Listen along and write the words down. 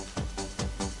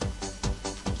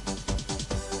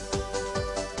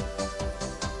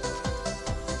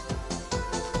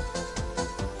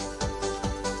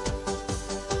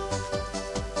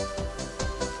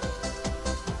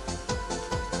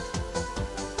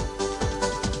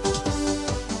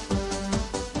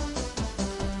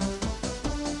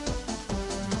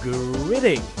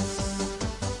Greetings!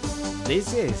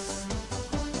 This is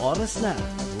Oras Na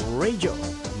Radio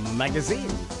Magazine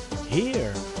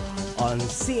here on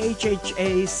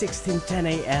CHHA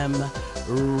 1610 AM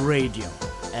Radio.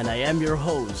 And I am your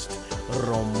host,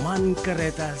 Roman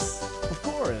Caretas. Of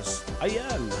course, I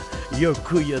am your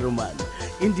Kuya Roman.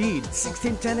 Indeed,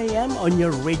 1610 AM on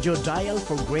your radio dial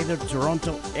for Greater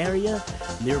Toronto area,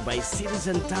 nearby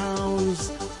cities and towns,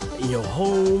 in your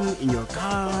home, in your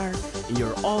car, in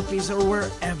your office, or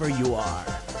wherever you are.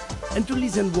 And to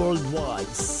listen worldwide,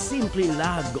 simply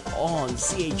log on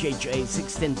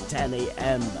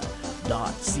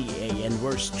chha1610am.ca, and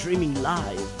we're streaming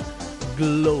live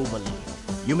globally.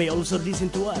 You may also listen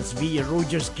to us via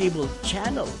Rogers Cable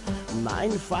Channel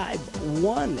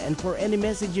 951, and for any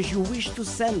messages you wish to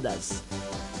send us,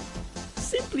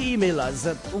 simply email us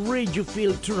at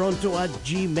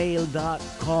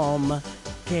radiofieldtoronto@gmail.com,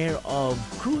 care of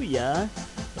Kuya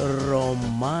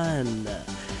Roman.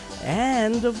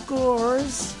 And of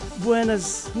course,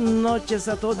 buenas noches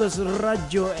a todos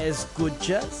Radio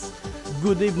Escuchas.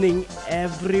 Good evening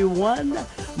everyone.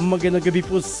 Magandang gabi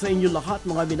po sa inyo lahat,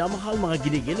 mga minamahal, mga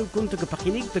ginigiliw kong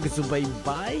tagapakinig,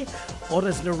 tagasubaybay.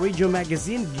 Oras na Radio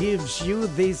Magazine gives you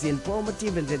this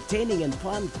informative, entertaining, and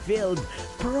fun-filled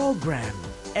program.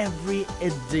 Every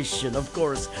edition, of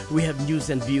course, we have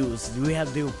news and views. We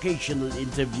have the occasional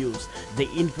interviews, the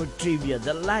info trivia,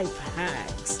 the life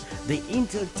hacks, the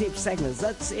inter tip segments.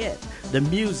 That's it. The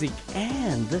music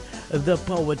and the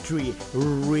poetry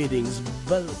readings.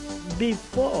 But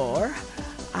before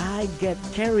I get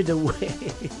carried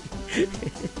away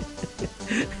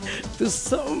to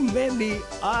so many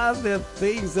other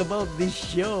things about this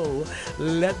show,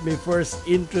 let me first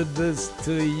introduce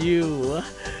to you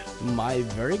my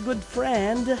very good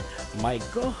friend, my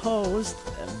co-host,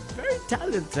 very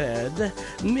talented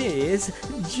Miss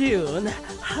June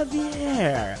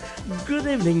Javier. Good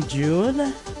evening,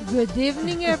 June. Good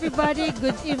evening, everybody.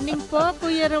 Good evening po,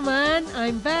 Kuya Roman.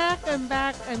 I'm back, I'm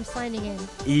signing in.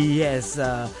 Yes,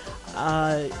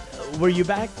 were you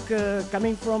back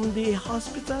coming from the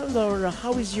hospital, or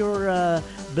how is your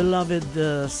beloved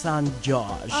son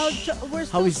Josh?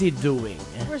 How is he doing?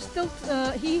 We're still,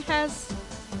 he has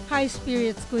high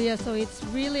spirits, Kuya, so it's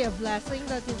really a blessing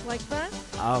that he's like that.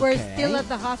 Okay. We're still at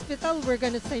the hospital. We're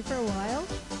going to stay for a while.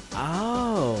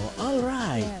 Oh, all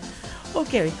right. Yes.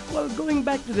 Okay, well, going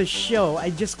back to the show, I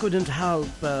just couldn't help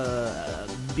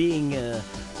being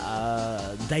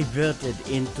diverted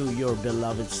into your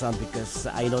beloved son, because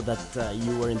I know that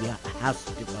you were in the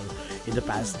hospital in the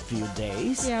past few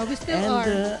days. Yeah, we still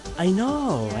are. I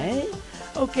know, eh?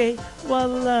 Okay,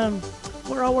 well,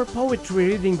 for our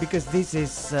poetry reading, because this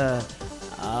is,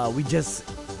 we just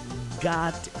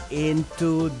got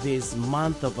into this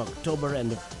month of October,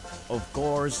 and of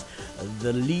course,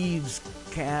 the leaves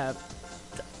kept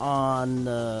on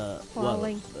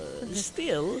falling.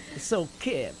 Still so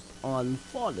kept on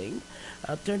falling,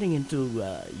 turning into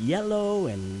yellow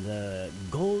and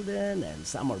golden, and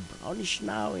some are brownish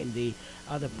now in the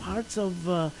other parts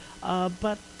of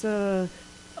but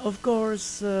of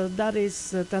course that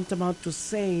is tantamount to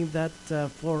saying that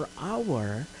for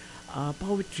our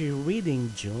poetry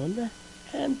reading, June,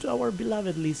 and to our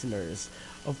beloved listeners,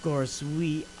 of course,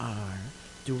 we are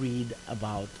to read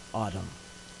about autumn.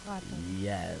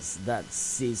 Yes, that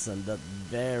season, that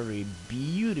very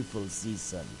beautiful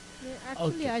season. Yeah,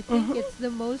 actually, okay. I think it's the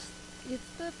most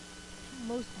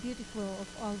beautiful of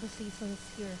all the seasons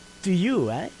here. To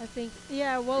you, eh? I think,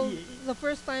 yeah, well, the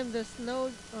first time the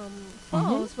snow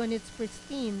falls when it's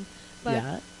pristine, but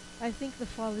yeah. I think the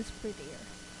fall is prettier.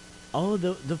 Oh,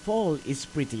 the fall is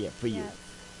prettier for you. Yes.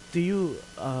 To you,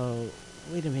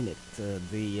 wait a minute,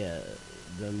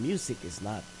 the music is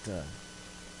not...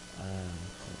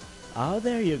 oh,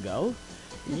 there you go.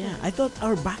 Yeah, I thought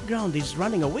our background is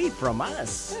running away from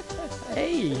us.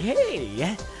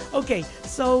 Hey. Okay,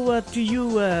 so to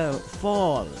you,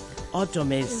 fall,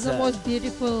 autumn is the most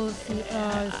beautiful season.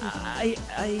 I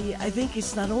think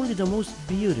it's not only the most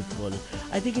beautiful,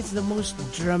 I think it's the most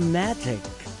dramatic.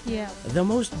 Yeah. The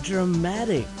most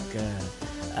dramatic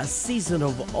season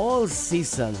of all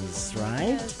seasons,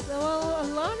 right? Yes. Well, a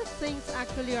lot of things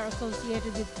actually are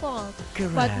associated with fall.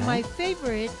 Correct. But my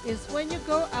favorite is when you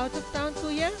go out of town,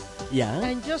 Kuya, yeah,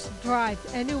 and just drive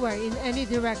anywhere in any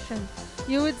direction.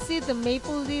 You would see the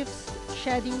maple leaves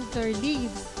shedding their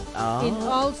leaves in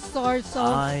all sorts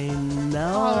of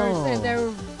colors, and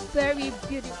they're very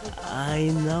beautiful.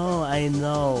 I know.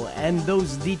 And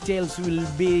those details will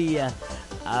be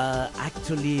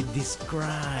actually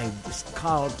described,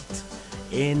 sculpted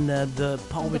in the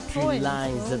poetry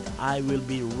lines that I will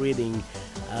be reading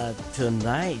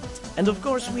tonight. And of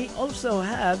course, we also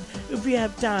have, if we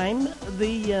have time,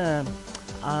 the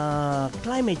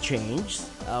climate change,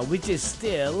 which is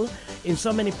still in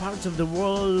so many parts of the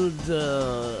world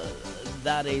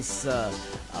that is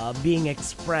being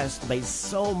expressed by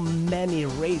so many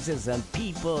races and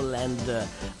people and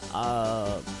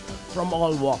from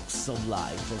all walks of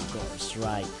life, of course,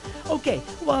 right? Okay,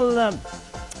 well,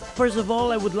 first of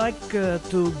all, I would like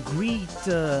to greet.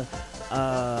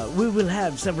 We will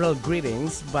have several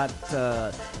greetings, but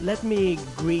let me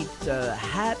greet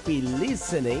happy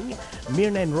listening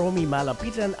Mirna and Romy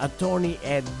Malapitan, Attorney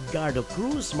Edgardo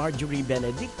Cruz, Marjorie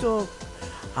Benedicto,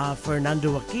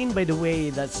 Fernando Joaquin, by the way,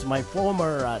 that's my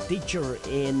former teacher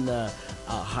in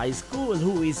high school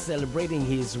who is celebrating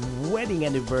his wedding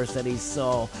anniversary.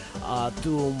 So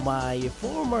to my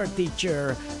former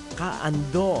teacher, Ka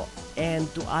Ando, and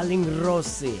to Aling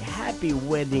Rossi, happy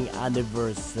wedding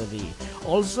anniversary.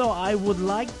 Also, I would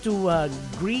like to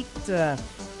greet the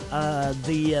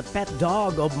pet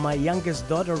dog of my youngest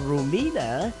daughter,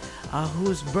 Rumina,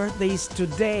 whose birthday is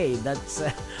today. That's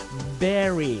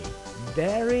Barry.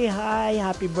 Very high.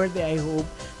 Happy birthday. I hope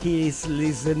he is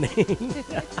listening.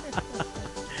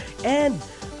 And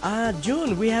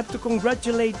June, we have to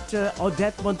congratulate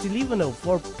Odette Montelivano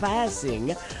for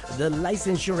passing the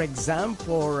licensure exam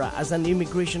for as an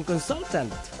immigration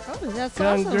consultant. Oh, that's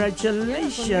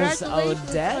Congratulations, awesome.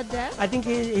 Odette. I think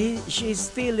she's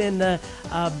still in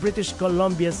British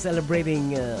Columbia celebrating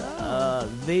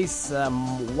this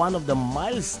one of the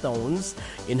milestones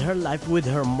in her life with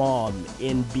her mom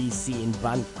in BC, in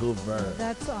Vancouver.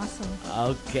 That's awesome.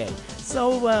 Okay,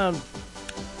 so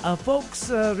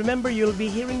folks, remember you'll be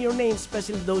hearing your names,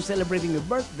 especially those celebrating your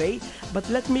birthday. But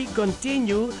let me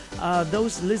continue.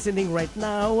 Those listening right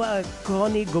now,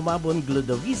 Connie Gumabon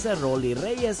Gludovisa, Rolly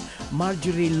Reyes,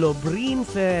 Marjorie Lobrin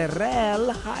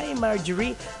Ferrell, hi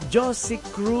Marjorie, Josie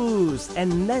Cruz,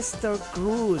 and Nestor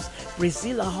Cruz,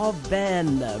 Priscilla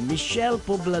Hoven, Michelle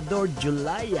Poblador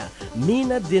Julaya,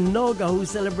 Mina Dinoga, who's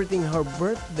celebrating her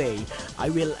birthday. I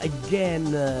will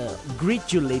again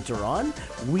greet you later on.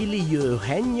 Willie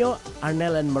Eugenio,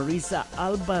 Arnel and Marisa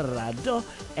Alvarado,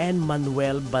 and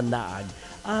Manuel Banaag.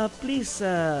 Please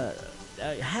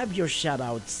have your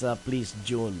shout-outs, please,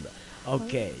 June.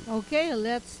 Okay. Okay,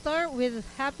 let's start with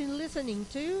happy listening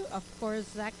to, of course,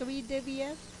 Zachary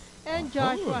Devies and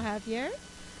Joshua Javier,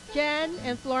 Jan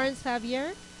and Florence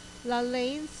Javier,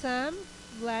 Lalaine, Sam,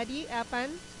 Vladdy Apan,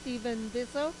 Stephen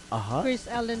Bisso, Chris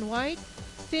Ellen White,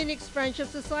 Phoenix Friendship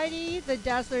Society, The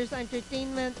Dazzlers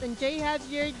Entertainment, and Jay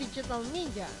Javier Digital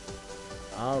Media.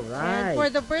 All right. And for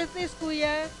the birthdays,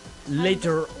 Kuya,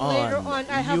 later on,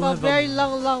 I have a very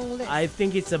long list. I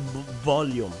think it's a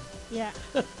volume. Yeah.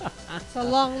 It's a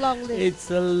long list.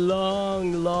 It's a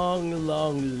long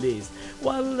list.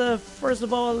 Well, first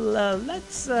of all,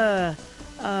 let's, what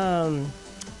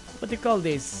do you call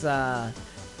this?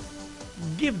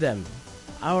 Give them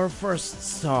our first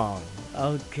song,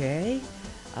 okay?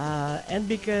 And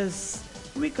because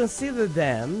we consider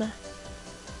them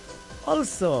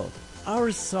also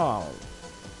our song,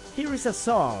 here is a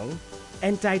song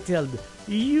entitled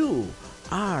You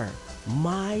Are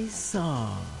My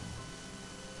Song.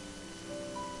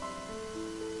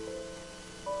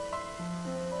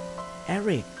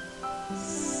 Eric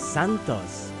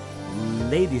Santos,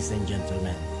 ladies and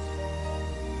gentlemen.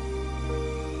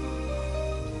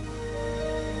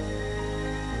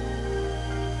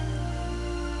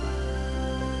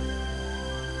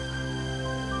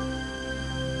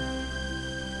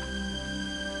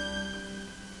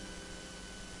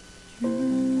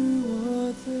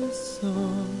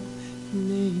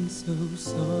 So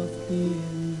softly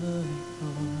in my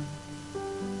heart,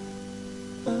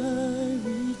 I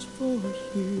reach for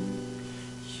you.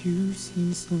 You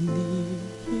seem so near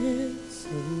yet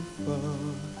so far.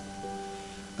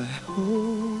 I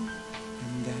hope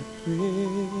and I pray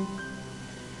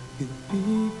you'll be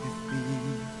with me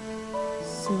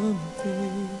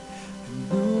someday.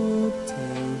 I know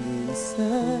down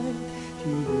inside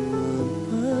you are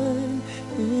mine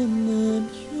and I'm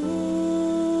yours.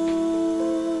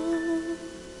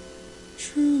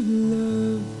 True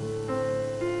love,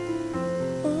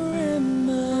 or am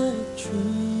I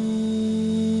dreaming?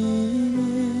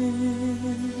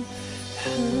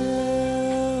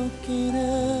 How can I?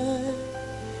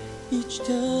 Each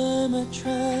time I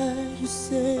try, you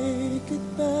say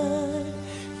goodbye.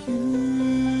 You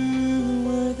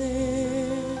were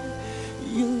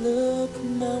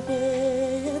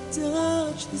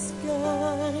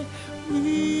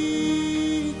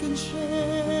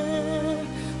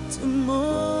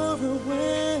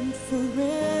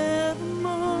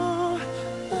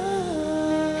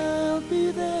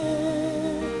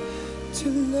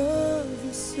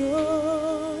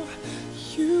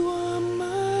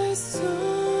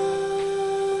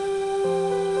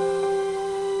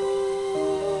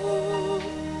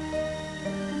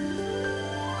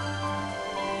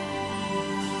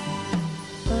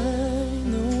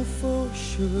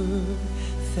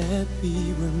that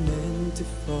we were meant to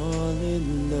fall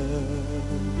in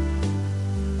love.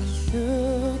 I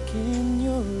look in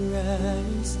your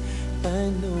eyes, I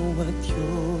know what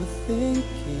you're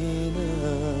thinking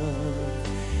of.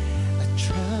 I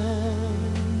try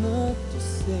not to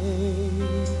say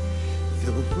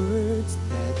the words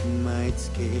that might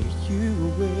scare you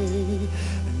away.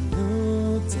 I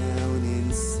know down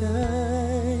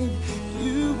inside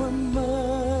you are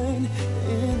mine,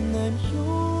 and I'm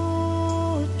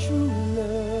your true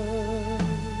love.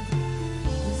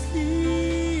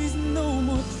 Please, no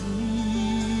more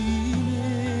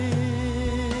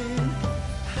dreaming.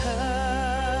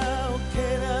 How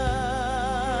can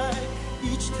I?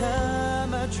 Each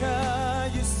time I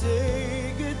try, you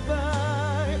say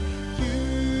goodbye.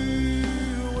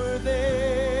 You were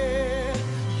there.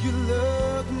 You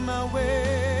look my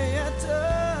way. I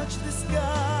touch the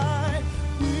sky.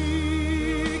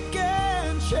 We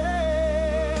can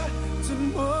share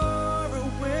tomorrow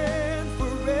and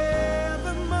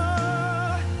forevermore.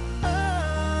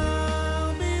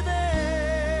 I'll be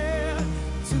there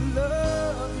to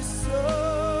love you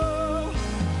so.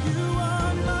 You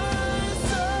are my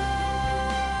sun.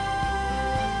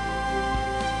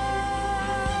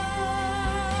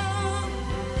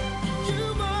 You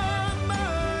are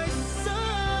my sun.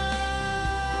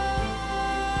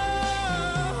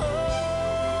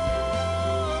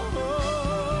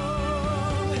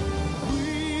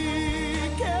 We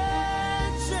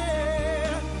can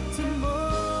share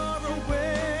tomorrow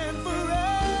and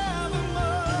forevermore.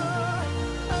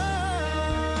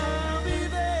 I'll be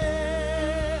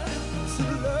there to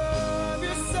love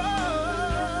you so.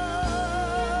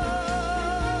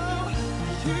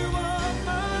 You are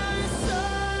my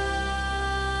sun.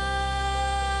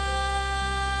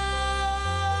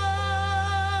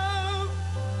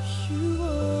 You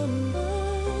are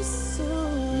my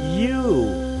song. You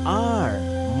are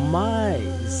my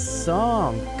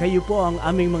song. Kayo po ang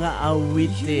aming mga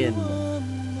awitin.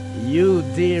 You,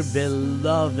 dear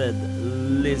beloved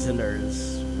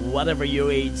listeners, whatever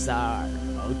your age are.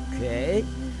 Okay?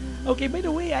 Okay, by the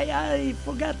way, I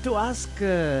forgot to ask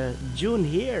June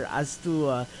here as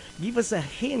to give us a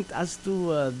hint as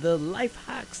to the life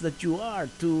hacks that you are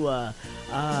to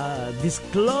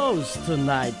disclose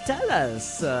tonight. Tell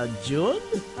us, June.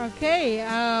 Okay.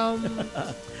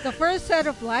 The first set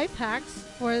of life hacks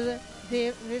for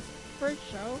this first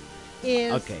show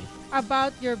is Okay.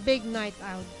 about your big night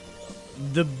out.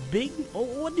 The big... Oh,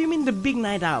 what do you mean the big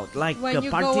night out? Like When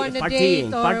you go on a partying,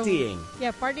 date or partying.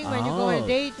 Yeah, partying when you go on a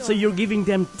date. So you're giving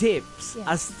them tips Yeah.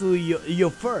 as to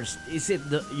your first. Is it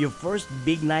your first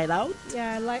big night out?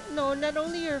 Yeah, like no, not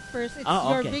only your first. It's Oh,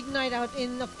 your okay. big night out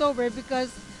in October because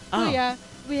Oh. Kuya,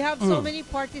 we have so many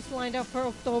parties lined up for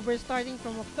October, starting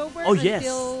from October Oh yes,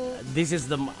 until this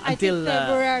is the I think until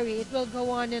February. It will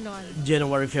go on and on.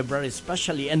 January, February,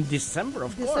 especially, and December,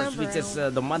 of course, December, which is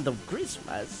the month of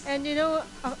Christmas. And you know,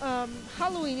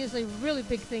 Halloween is a really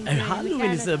big thing. And here in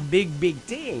Halloween is a Canada. big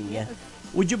thing. Yes.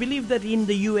 Would you believe that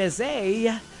in the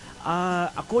USA,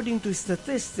 according to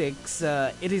statistics,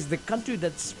 it is the country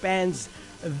that spends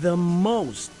the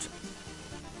most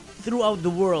throughout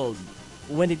the world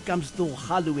when it comes to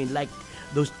Halloween, like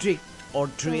those trick or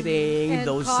treating, And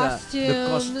those the costumes.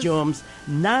 costumes.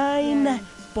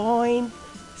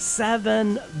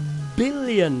 9.7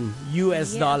 billion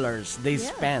US Yes. dollars they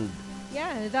Yeah. spend.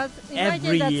 Yeah, that's Every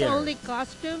imagine that's year. only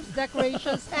costumes,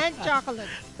 decorations, and chocolate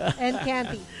and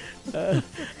candy.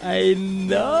 I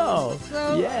know.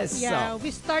 So Yes. yeah,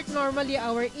 we start normally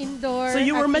our indoor. So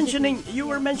you were activities.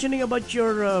 mentioning about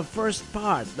your first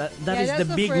part. That Yeah, is the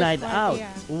that's the big first night part, out. yeah.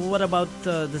 What about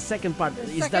the second part? The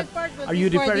Is second that part would are be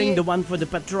you for referring the- the one for the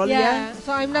petrol? Yeah,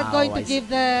 so I'm not going to I give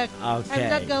the. Okay. I'm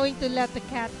not going to let the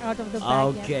cat out of the bag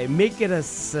yet. Okay, make it a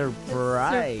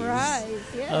surprise. Surprise,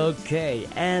 yes. Okay,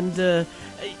 and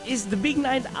is the big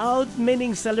night out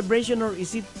meaning celebration, or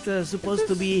is it supposed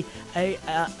to be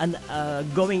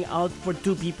going out for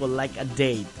two people, like a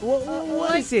date? What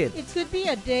Like, is it? It could be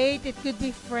a date. It could be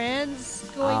friends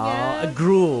going out. A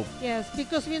group. Yes,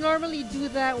 because we normally do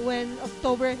that when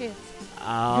October hits.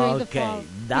 During the fall. Okay,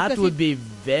 that Because would be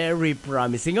very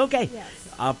promising. Okay, Yes.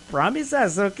 promise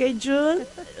us, okay, June?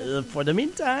 For the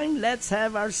meantime, let's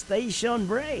have our station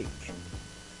break.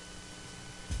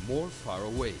 More far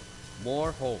away,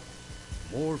 more home,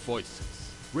 more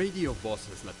voices. Radio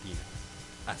Voces Latinas.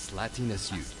 As Latin as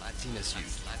you. Latin as you.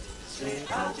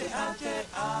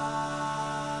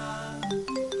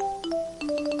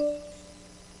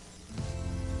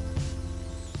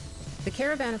 The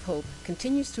Caravan of Hope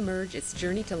continues to merge its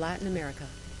journey to Latin America,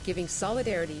 giving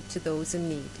solidarity to those in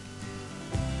need.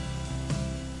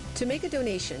 To make a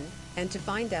donation, And to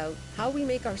find out how we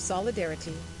make our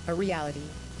solidarity a reality,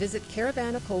 visit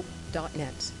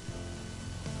caravanofhope.net.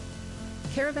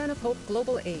 Caravan of Hope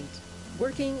Global Aid,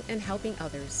 working and helping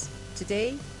others,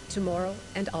 today, tomorrow,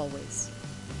 and always.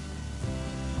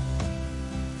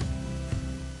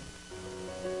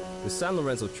 The San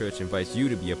Lorenzo Church invites you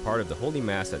to be a part of the Holy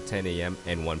Mass at 10 a.m.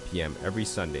 and 1 p.m. every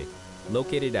Sunday,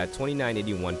 located at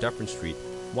 2981 Dufferin Street,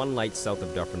 1 light south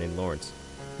of Dufferin in Lawrence.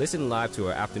 Listen live to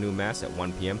our afternoon Mass at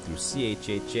 1 p.m. through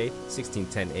CHHA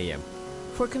 1610 a.m.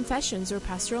 For confessions or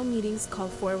pastoral meetings, call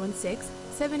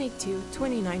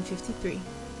 416-782-2953.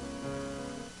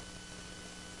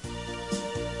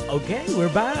 Okay,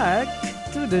 we're back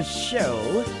to the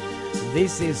show.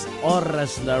 This is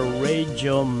Oras na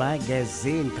Radio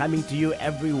Magazine, coming to you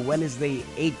every Wednesday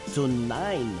 8 to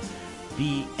 9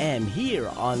 p.m. here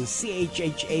on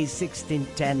CHHA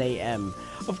 1610 a.m.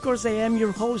 Of course, I am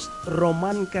your host,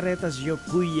 Roman Caretas, your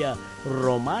Kuya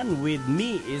Roman. With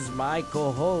me is my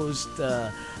co-host,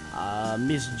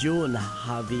 Miss June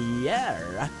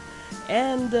Javier.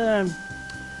 And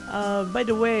by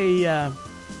the way,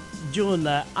 June,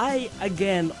 I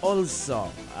again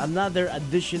also, another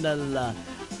additional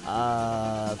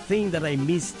thing that I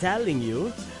missed telling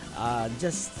you,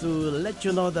 just to let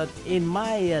you know that in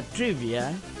my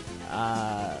trivia,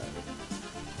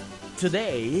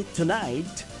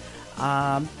 tonight,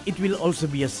 it will also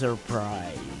be a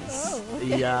surprise. Oh,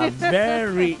 okay. Yeah,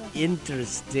 very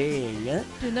interesting.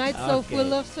 Tonight's so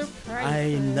full of surprises.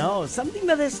 I know. Something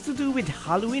that has to do with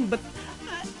Halloween, but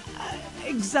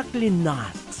exactly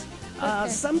not.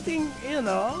 Something,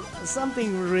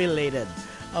 something related.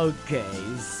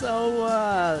 Okay, so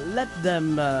let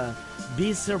them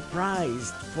be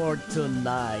surprised for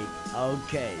tonight.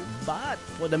 Okay, but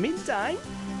for the meantime,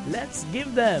 let's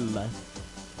give them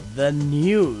the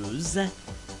news.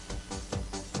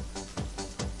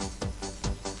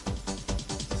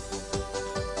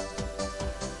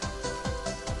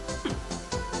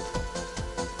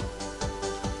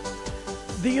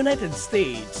 The United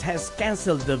States has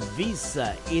canceled the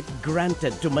visa it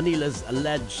granted to Manila's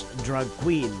alleged drug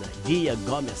queen, Gia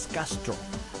Gomez Castro,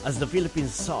 as the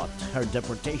Philippines sought her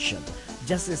deportation.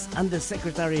 Justice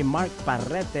Undersecretary Mark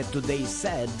Parrete today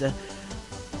said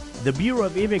the Bureau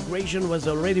of Immigration was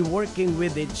already working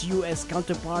with its U.S.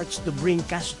 counterparts to bring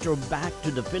Castro back to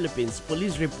the Philippines.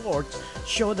 Police reports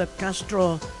show that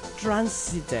Castro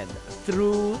transited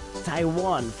through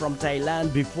Taiwan from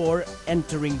Thailand before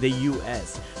entering the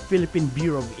U.S., Philippine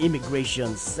Bureau of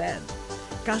Immigration said.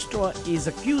 Castro is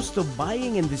accused of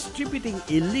buying and distributing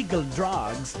illegal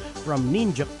drugs from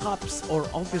ninja cops or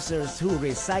officers who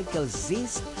recycle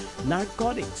seized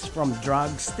narcotics from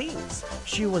drug stings.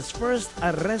 She was first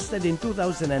arrested in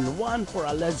 2001 for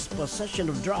alleged possession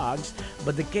of drugs,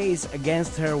 but the case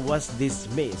against her was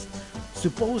dismissed,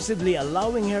 supposedly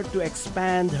allowing her to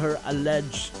expand her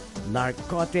alleged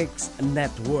narcotics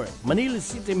network. Manila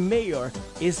City Mayor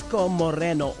Isko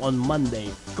Moreno on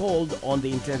Monday called on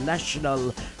the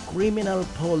International Criminal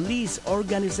Police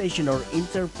Organization, or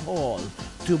Interpol,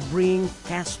 to bring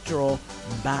Castro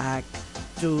back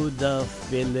to the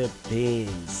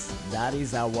Philippines. That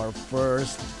is our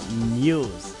first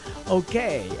news.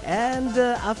 Okay, and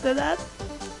after that,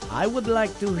 I would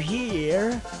like to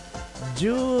hear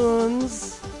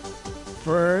June's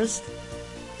first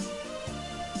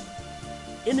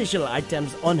initial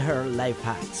items on her life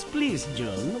hacks. Please,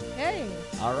 June. Okay.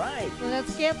 All right. So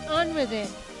let's get on with it.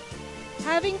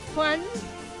 Having fun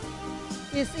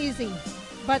is easy,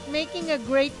 but making a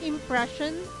great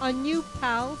impression on new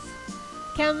pals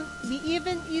can be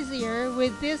even easier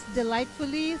with this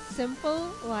delightfully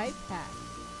simple life hack.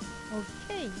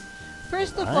 Okay.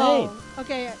 First of all,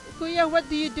 okay, Kuya, what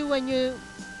do you do when you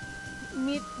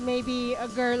meet maybe a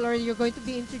girl, or you're going to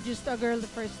be introduced to a girl the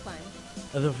first time?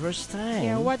 The first time?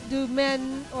 Yeah, what do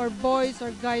men or boys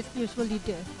or guys usually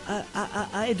do?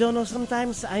 I don't know.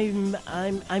 Sometimes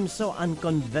I'm so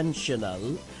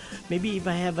unconventional. Maybe if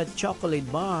I have a chocolate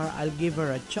bar, I'll give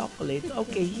her a chocolate.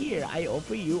 Okay, here, I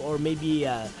offer you. Or maybe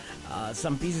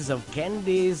some pieces of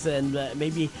candies, and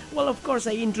maybe, well, of course,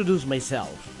 I introduce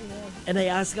myself. Yeah. And I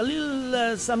ask a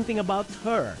little something about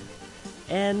her.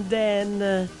 And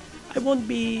then I won't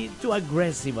be too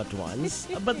aggressive at once,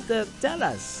 but tell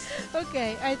us.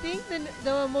 Okay, I think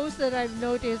the most that I've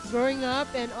noticed growing up,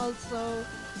 and also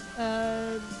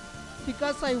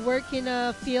because I work in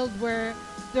a field where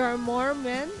there are more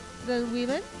men than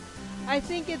women, I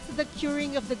think it's the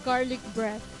curing of the garlic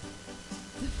breath.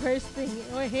 The first thing,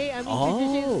 oh hey, I'm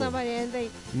introducing somebody, and they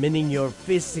meaning your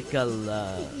physical,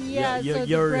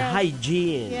 your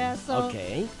hygiene. Yeah, so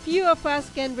okay. Few of us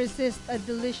can resist a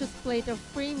delicious plate of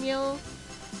free meal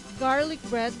garlic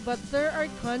bread, but there are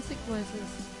consequences.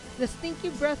 The stinky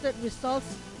breath that results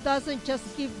doesn't just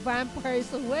keep vampires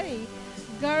away.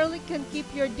 Garlic can keep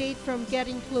your date from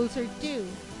getting closer too.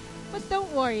 But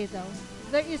don't worry though.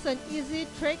 There is an easy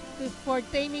trick for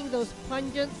taming those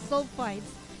pungent sulfites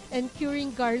and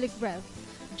curing garlic breath.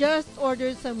 Just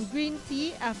order some green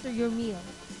tea after your meal.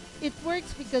 It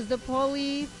works because the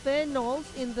polyphenols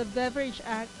in the beverage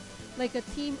act like a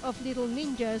team of little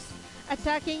ninjas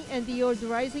attacking and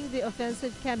deodorizing the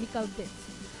offensive chemical bits.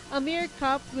 A mere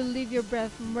cup will leave your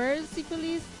breath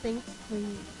mercifully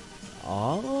stink-free.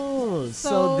 Oh, so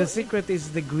So the secret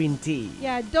is the green tea.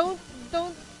 Yeah, don't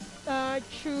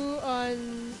chew on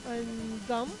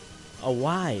gum Oh,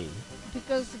 why?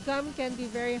 because gum can be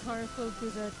very harmful to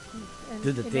the teeth and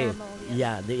To the teeth. enamel.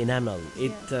 Yeah, the enamel.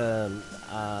 It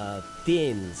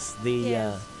thins the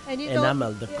Yes. And you don't-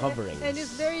 enamel, the yeah, coverings. and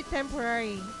it's very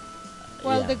temporary.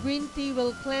 While Yeah. the green tea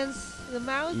will cleanse the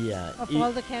mouth Yeah, of e-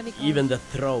 all the chemicals. Even the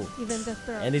throat. Even the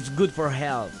throat. And it's good for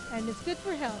health. And it's good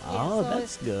for health. yeah. Oh, So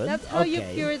that's good. That's how you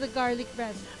Okay. cure the garlic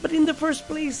bread. But in the first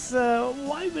place,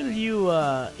 why will you,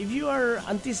 if you are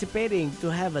anticipating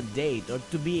to have a date or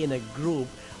to be in a group,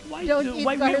 Don't eat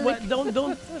garlic.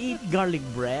 don't eat garlic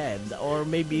bread, or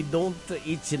maybe don't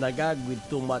eat sinagag with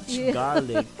too much Yeah.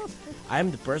 garlic.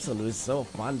 I'm the person who is so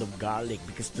fond of garlic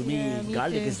because to Yeah, me me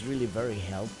garlic too. is really very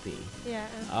healthy. Yeah.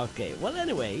 Okay. Well,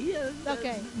 anyway,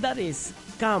 Okay. that is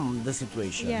calm the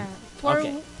situation. Yeah. For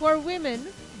Okay. for women,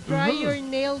 dry Mhm. your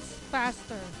nails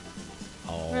faster.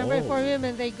 Oh. Remember, for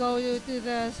women, they go to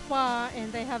the spa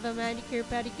and they have a manicure,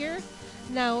 pedicure.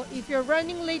 Now, if you're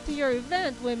running late to your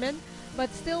event, women, but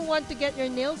still want to get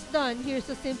your nails done, here's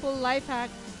a simple life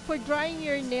hack for drying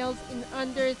your nails in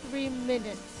under 3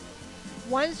 minutes.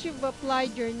 Once you've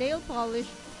applied your nail polish,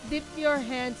 dip your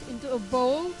hands into a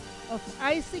bowl of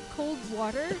icy cold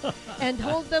water and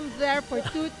hold them there for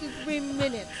 2 to 3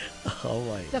 minutes. Oh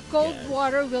my. The cold God.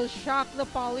 water will shock the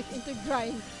polish into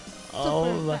drying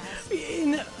super my.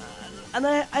 fast. And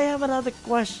I have another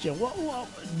question.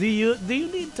 Do you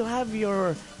need to have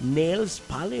your nails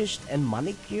polished and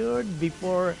manicured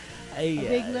before A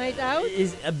big night out?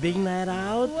 Is a big night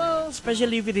out? Well,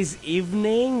 Especially if it is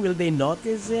evening, will they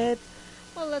notice it?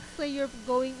 well, let's say you're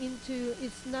going into,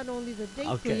 it's not only the date,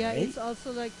 Okay. Kuya, it's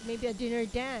also like maybe a dinner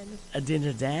dance. A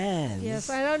dinner dance. Yes,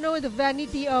 I don't know the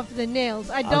vanity of the nails.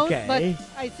 I don't, Okay. but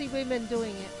I see women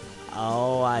doing it.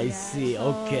 Oh, I Yeah, see.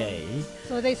 so- Okay.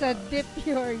 So they said dip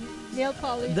your nail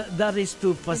polish. That is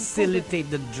to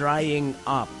facilitate the drying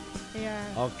up. Yeah.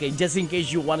 Okay, just in case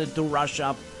you wanted to rush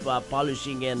up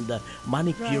polishing and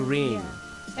manicuring.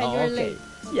 Yeah. And you're okay. late.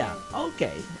 Yeah,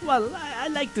 okay. Well, I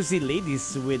like to see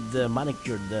ladies with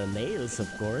manicured nails, of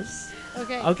course.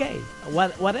 Okay. Okay,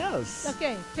 what else?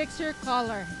 Okay, fix your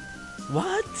collar.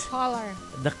 What? Collar.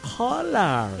 The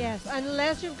collar. Yes,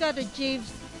 unless you've got a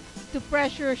Jeeves to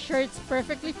press your shirts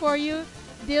perfectly for you,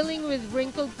 dealing with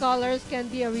wrinkled collars can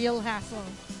be a real hassle.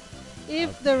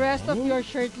 If the rest of your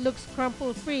shirt looks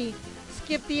crumple-free,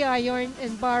 skip the iron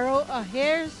and borrow a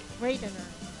hair straightener.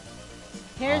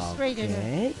 Hair straightener.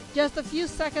 Okay. Just a few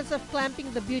seconds of clamping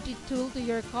the beauty tool to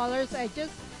your collar's edges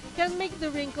can make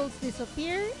the wrinkles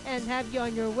disappear and have you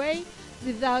on your way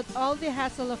without all the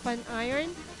hassle of an iron,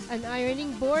 an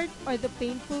ironing board, or the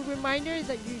painful reminder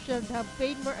that you should have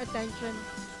paid more attention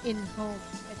in home,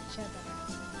 etc.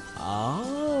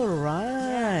 All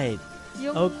right.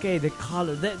 Yung, Okay, the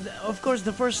color. Of course,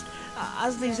 the first,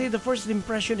 as they say, the first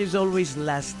impression is always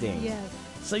lasting. Yes.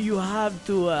 So you have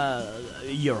to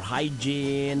your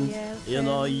hygiene, Yes,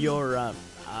 your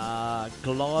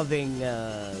clothing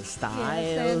style,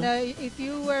 Yes, and if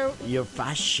you wear your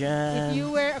fashion.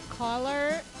 a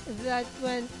collar, that's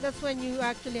when you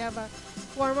actually have a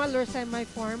formal or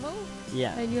semi-formal,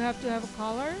 Yeah. and you have to have a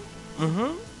collar.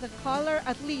 Mm-hmm. The collar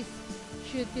at least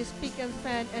should be spick and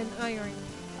span and iron.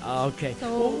 Okay.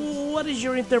 So- What is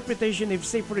your interpretation if,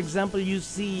 say, for example, you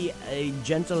see a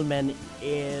gentleman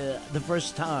the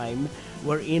first time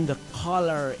wherein the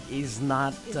collar is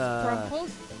not It's crumpled.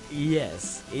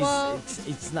 yes, Well-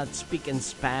 it's not spick and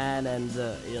span and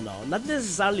not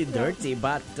necessarily dirty,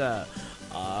 but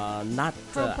not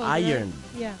Crumpled, right? ironed.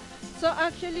 Yeah. So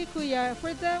actually, Kuya, for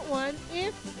that one,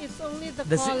 if it's only the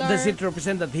Does collar, it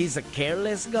represent that he's a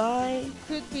careless guy?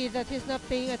 could be that he's not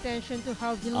paying attention to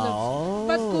how he looks. Oh.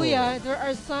 But Kuya, there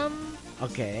are some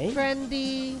Okay.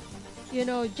 trendy,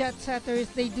 jet setters.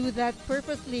 They do that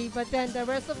purposely, but then the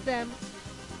rest of them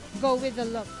go with the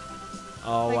look.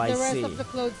 Oh, Like I the rest see. of the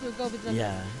clothes will go with the Yeah.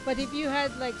 look. But if you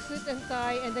had like suit and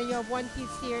tie, and then you have one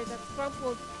piece here that's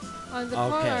crumpled on the Okay,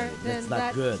 collar, then that's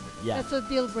not good. Yeah, that's a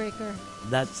deal breaker.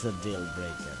 that's a deal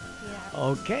breaker.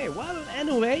 Yeah. Okay, well,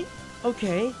 anyway,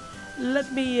 okay.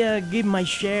 let me give my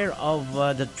share of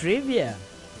the trivia.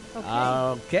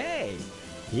 Okay.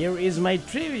 Here is my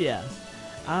trivia.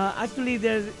 Actually,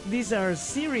 these are a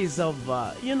series of,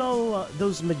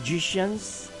 those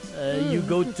magicians you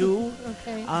go to.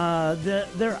 Okay.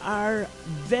 There are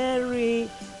very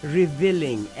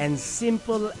revealing and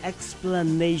simple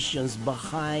explanations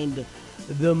behind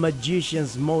the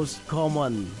magician's most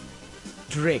common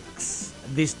tricks.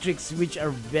 These tricks which are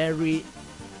very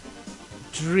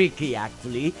tricky,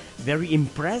 actually, very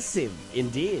impressive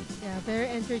indeed. Yeah, very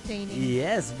entertaining.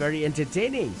 Yes, very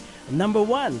entertaining. Number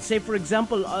one, say for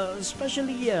example,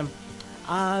 especially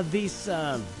these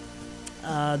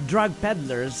drug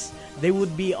peddlers, they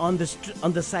would be on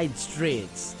the side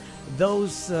streets.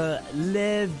 Those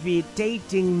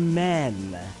levitating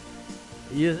men.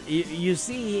 You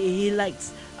see, he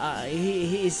likes.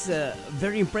 He is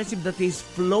very impressive that he's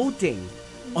floating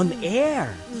on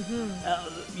air.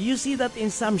 You see that in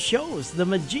some shows, the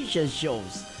magician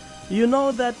shows. You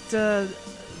know that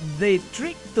the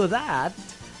trick to that,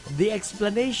 the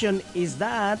explanation is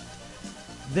that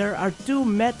there are two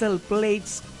metal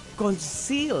plates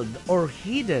concealed or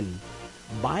hidden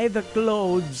by the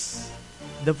clothes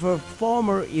the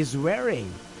performer is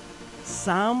wearing.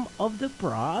 Some of the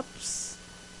props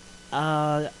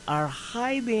are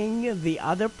hiding the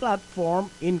other platform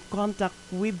in contact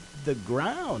with the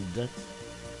ground.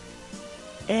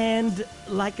 And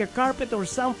like a carpet or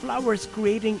sunflowers,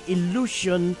 creating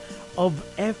illusion of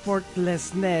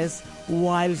effortlessness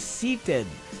while seated.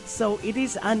 So it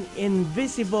is an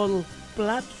invisible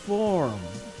platform.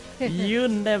 You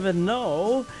never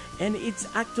know. And it's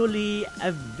actually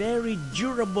a very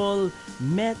durable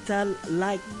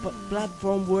metal-like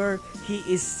platform where he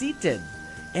is seated.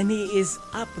 And he is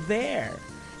up there.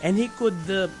 And he could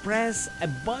press a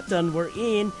button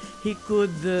wherein he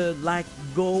could like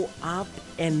go up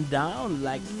and down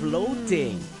like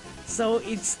floating. So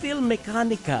it's still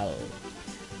mechanical.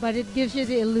 But it gives you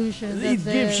the illusion. It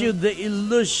gives you the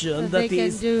illusion that he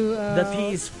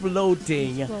is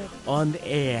floating on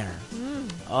air.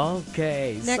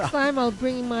 Okay. Next time I'll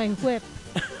bring my whip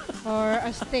or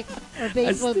a stick or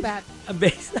baseball bat.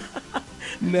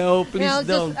 No, please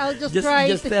don't. I'll just try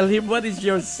just tell him what is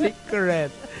your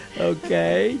secret.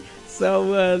 Okay.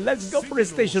 So let's go for a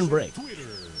station break.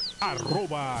 Twitter,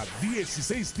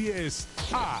 @1610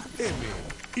 AM.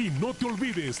 Y no te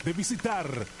olvides de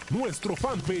visitar nuestro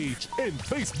fanpage en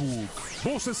Facebook,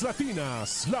 Voces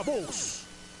Latinas, la voz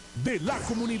de la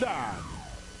comunidad.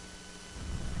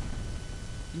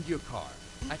 In your car,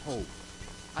 at home,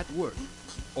 at work,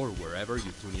 or wherever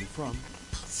you tune in from,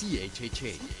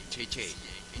 CHHA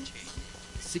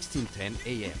 1610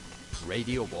 AM,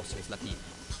 Radio Voces Latinas.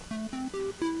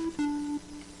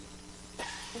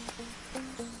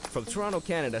 From Toronto,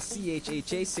 Canada,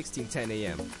 CHHA 1610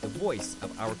 AM, the voice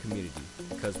of our community,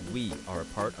 because we are a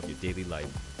part of your daily life.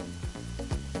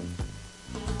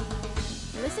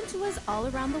 Listen to us all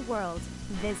around the world.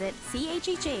 Visit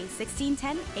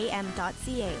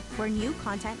chha1610am.ca for new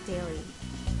content daily.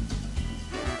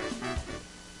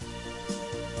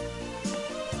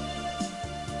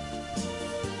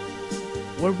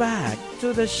 We're back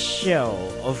to the show,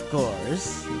 of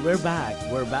course. We're back.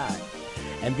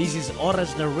 And this is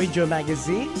Oras na Radio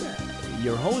Magazine.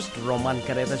 Your host, Roman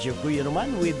Caretas, your Kuya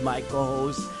Roman, with my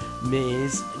co-host,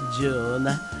 Miss June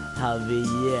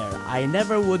Javier. I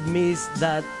never would miss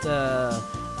that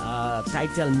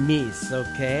title, Miss,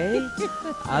 okay?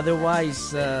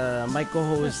 Otherwise, my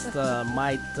co-host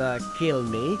might kill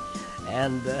me.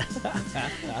 And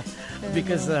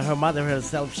because her mother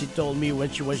herself, she told me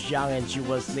when she was young and she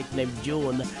was nicknamed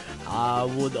June,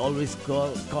 would always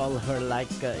call her like,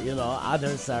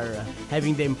 others are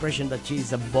having the impression that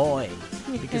she's a boy.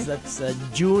 Because that's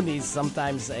June is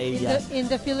sometimes a... in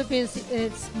the Philippines,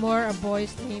 it's more a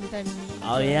boy's name than...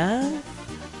 Oh, yeah?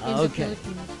 Okay.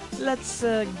 Let's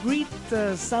greet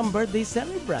some birthday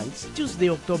celebrants. Tuesday,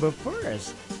 October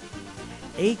 1st.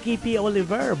 AKP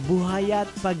Oliver, Buhayat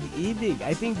Pag-ibig.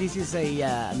 I think this is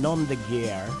a nom de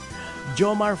guerre.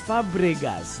 Jomar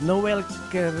Fabregas, Noel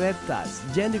Queretas,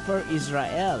 Jennifer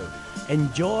Israel.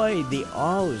 Enjoy the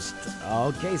host.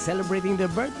 Okay, celebrating their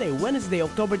birthday. Wednesday,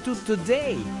 October 2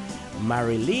 today.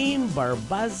 Marilyn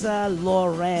Barbaza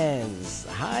Lawrence.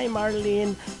 Hi,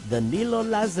 Marlene. Danilo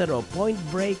Lazaro, Point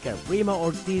Breaker. Prima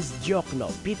Ortiz Jokno.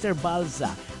 Peter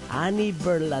Balza. Annie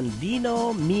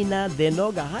Berlandino, Mina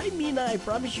Denoga. Hi, Mina. I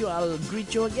promise you I'll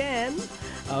greet you again.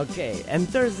 Okay. And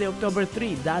Thursday, October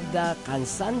 3, Dada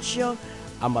Cansancio,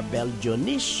 Amabel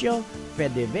Dionisio,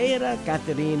 Fedevera,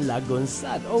 Catherine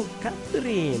Lagonsad. Oh,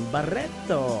 Catherine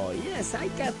Barreto. Yes, hi,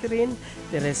 Catherine.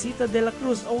 Teresita de la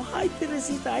Cruz. Oh, hi,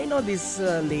 Teresita. I know this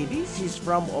lady. She's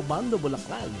from Obando,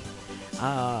 Bulacan.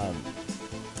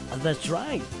 That's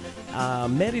right.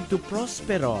 Married to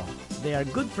Prospero. They are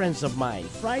good friends of mine.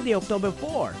 Friday, October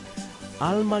 4.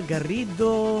 Alma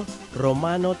Garrido,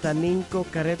 Romano Taninco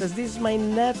Caretas. This is my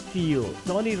nephew.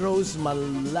 Tony Rose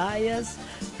Malayas,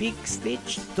 Peak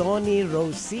Stitch, Tony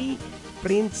Rosie,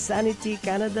 Prince Sanity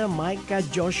Canada, Micah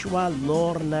Joshua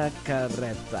Lorna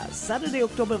Carretas. Saturday,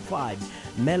 October 5.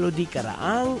 Melody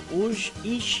Caraang,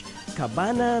 Ish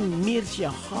Cabana, Mircia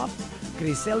Hoff,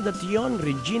 Criselda Tion,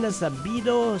 Regina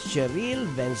Sabido, Cheryl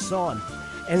Benson.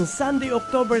 And Sunday,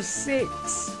 October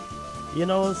 6. You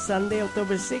know, Sunday,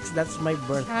 October 6, that's my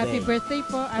birthday. Happy birthday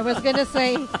po. I was gonna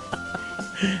say,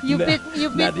 you beat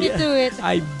me to it.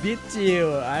 I beat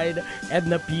you.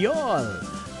 Edna Piol,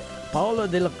 Paolo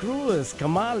de la Cruz,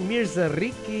 Kamal Mirza,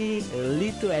 Ricky,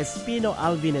 Lito Espino,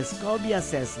 Alvin Escobia,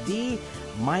 Cesd,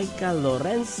 Micah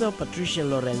Lorenzo, Patricia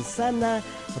Lorenzana,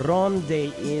 Ron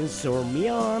de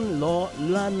Insurmion,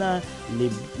 Lana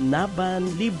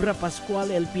Naban, Libra Pascual,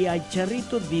 LPI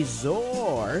Charito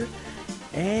Dizor,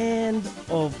 and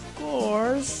of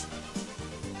course,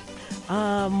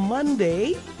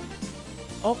 Monday,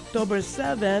 October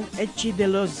 7, Echi de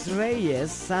los Reyes,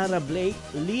 Sarah Blake,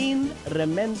 Lynn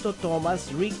Remento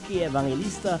Thomas, Ricky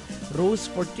Evangelista, Rose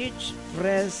Portich,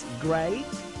 Fres Gray,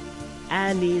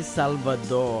 Annie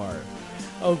Salvador.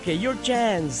 Okay, your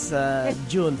chance,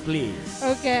 June, please.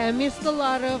 Okay, I missed a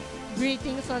lot of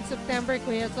greetings on September,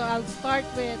 Kuya, so I'll start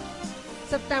with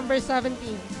September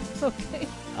 17th. Okay.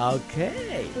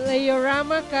 Okay.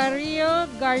 Leorama Carrillo,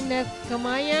 Garnet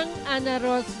Kamayang, Ana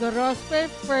Ros Gorospe,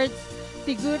 Ferds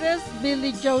Figuras,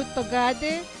 Billy Joe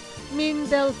Togade, Min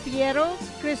Del Fiero,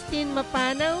 Christine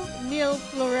Mapanaw, Neil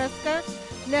Floresca,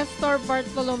 Nestor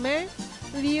Bartolome,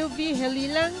 Liu V.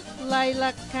 Helilang,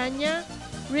 Laila Kanya,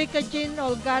 Rica Jean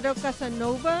Olgado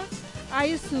Casanova,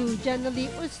 Aisu Janali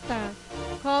Usta,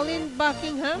 Colin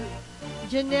Buckingham,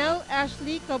 Janelle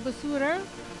Ashley Cabasura,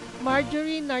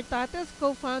 Marjorie Nartates,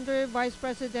 co-founder, vice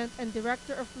president, and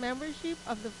director of membership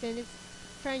of the Phoenix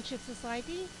Friendship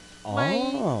Society.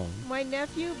 My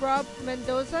nephew, Rob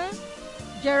Mendoza,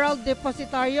 Gerald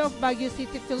Depositario of Baguio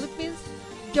City, Philippines,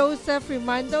 Joseph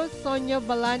Rimando, Sonia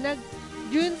Balanag,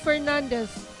 June Fernandez,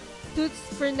 Toots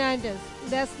Fernandez,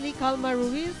 Leslie Calma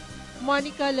Ruiz,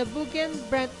 Monica Labugan,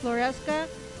 Brent Floresca,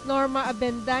 Norma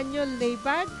Abendaño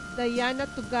Leibag, Diana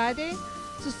Tugade,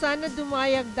 Susana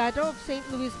Dumayag Dado of St.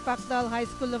 Louis Pacdal High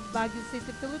School of Baguio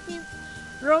City, Philippines,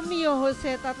 Romeo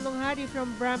Jose Tatlong Hari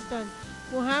from Brampton,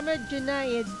 Muhammad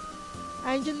Junaid,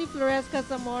 Angeli Floresca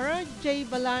Zamora, Jay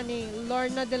Balani,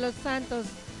 Lorna de los Santos,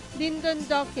 Lyndon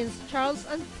Dawkins, Charles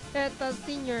Anteta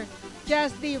Sr.,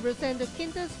 Jazz D. Rosendo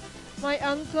Quintas, my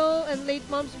uncle and late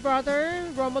mom's brother,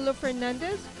 Romulo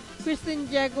Fernandez, Christine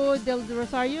Diego del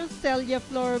Rosario, Celia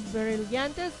Flor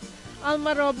Brillantes,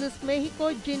 Alma Robles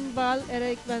Mexico, Jean Bal,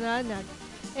 Eric Bananag,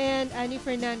 and Annie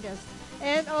Fernandez.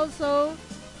 And also,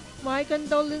 our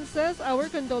condolences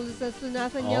to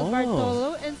Nathaniel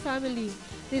Bartolo and family.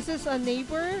 This is a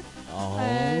neighbor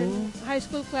and high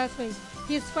school classmate.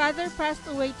 His father passed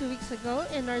away 2 weeks ago,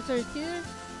 and our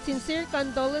sincere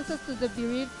condolences to the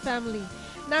bereaved family.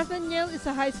 Nathaniel is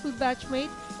a high school batchmate,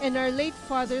 and our late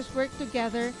fathers worked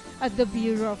together at the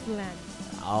Bureau of Land.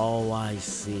 Oh, I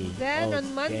see. Then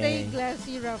on Monday,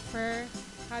 Glassy Ruffer,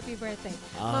 happy birthday.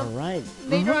 All right.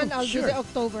 Later on, I'll do the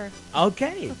October.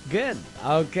 Okay, good.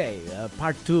 Okay,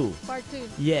 part 2. Part 2.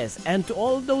 Yes, and to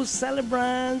all those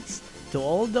celebrants, to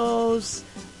all those,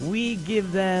 we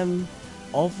give them,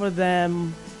 offer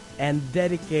them, and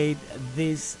dedicate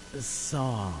this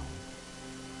song.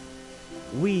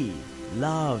 We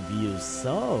love you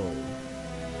so.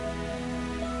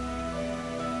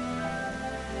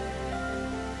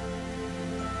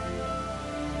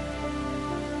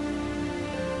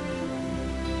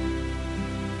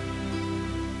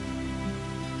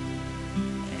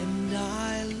 And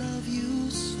I love you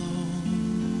so.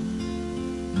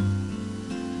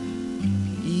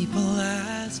 People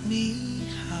ask me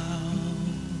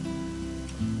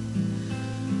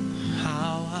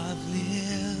how I've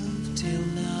lived till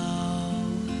now.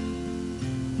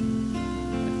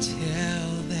 I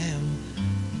tell them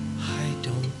I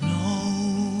don't know.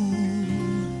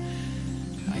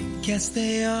 I guess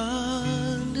they understand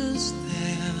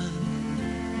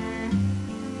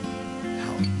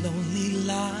how lonely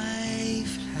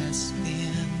life has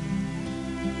been.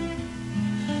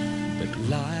 But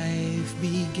life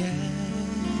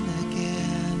began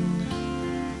again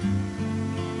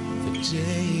the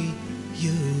day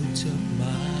you took my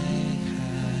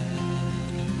hand.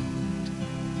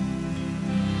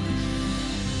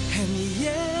 And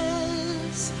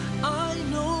yes, I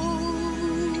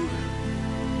know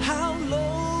how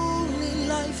lonely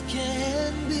life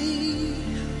can be.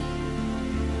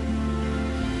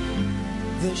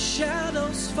 The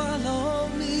shadows follow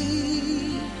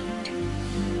me,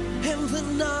 and the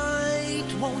night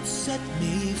won't set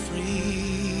me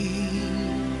free.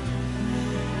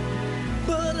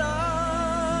 But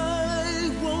I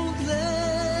won't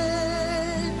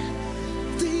let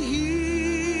the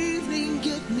evening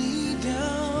get me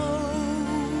down.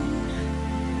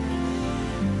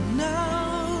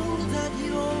 Now that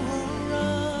you're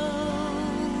around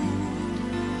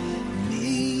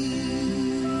me.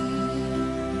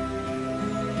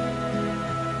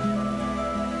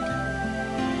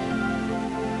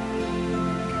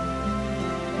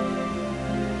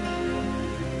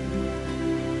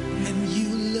 And you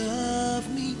love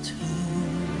me too.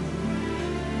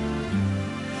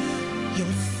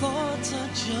 Your thoughts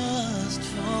are just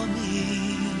for me.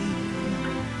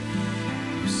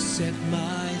 You set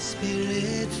my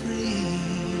spirit free.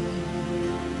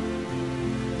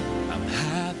 I'm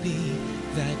happy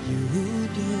that you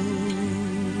do.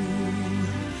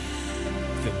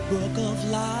 The book of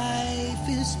life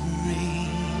is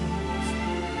brief,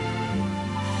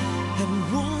 and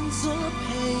once a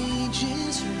page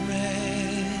is read,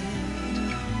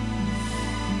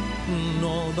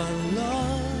 all but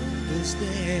love is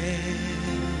dead.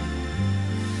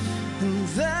 And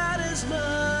that is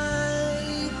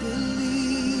my belief.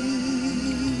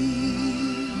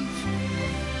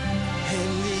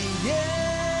 And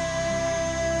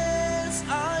yes,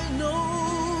 I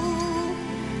know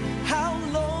how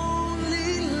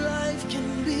lonely life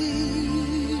can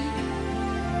be.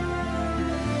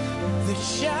 The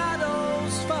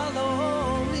shadows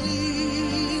follow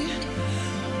me,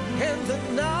 and the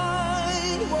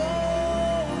night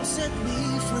won't set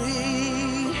me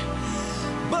free.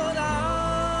 But I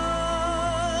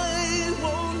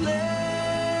won't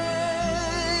let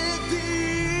the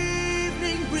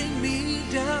evening bring me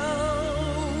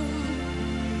down.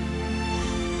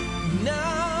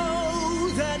 Now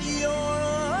that you're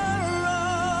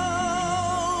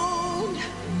around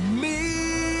me.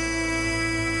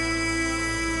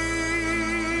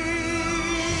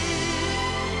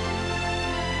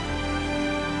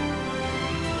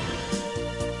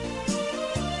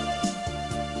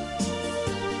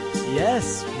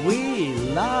 Yes, we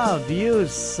love you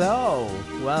so.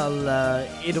 Well,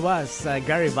 it was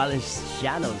Gary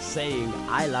Valenciano saying,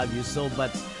 I love you so,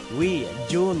 but we,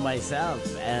 June, myself,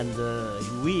 and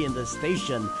we in the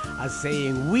station are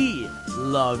saying, we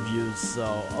love you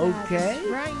so. Okay?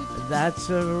 That's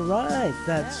right.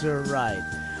 That's right.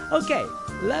 Okay,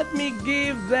 let me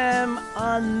give them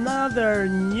another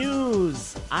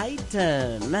news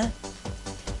item.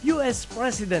 U.S.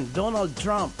 President Donald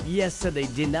Trump yesterday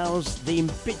denounced the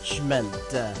impeachment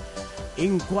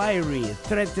inquiry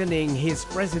threatening his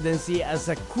presidency as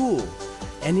a coup,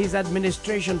 and his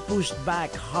administration pushed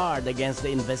back hard against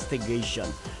the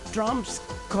investigation. Trump's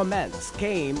comments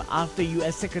came after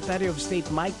U.S. Secretary of State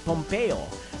Mike Pompeo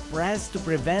pressed to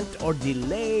prevent or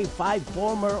delay 5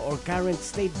 former or current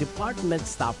State Department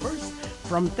staffers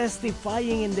from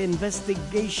testifying in the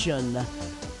investigation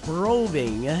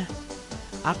probing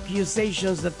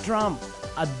accusations that Trump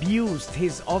abused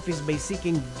his office by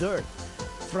seeking dirt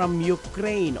from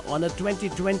Ukraine on a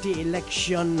 2020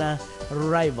 election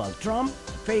rival. Trump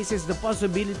faces the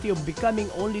possibility of becoming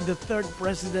only the 3rd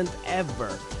president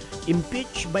ever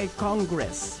impeached by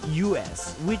Congress,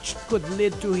 U.S., which could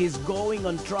lead to his going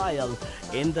on trial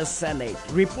in the Senate.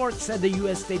 Reports said the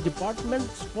U.S. State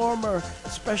Department's former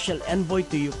special envoy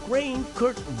to Ukraine,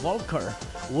 Kurt Volker,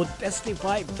 would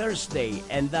testify Thursday,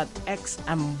 and that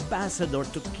ex-ambassador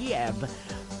to Kiev,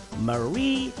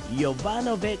 Marie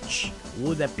Yovanovitch,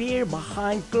 would appear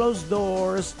behind closed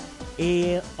doors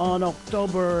on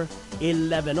October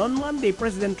 11. On Monday,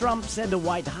 President Trump said the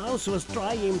White House was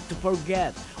trying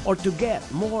to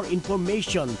get more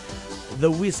information. The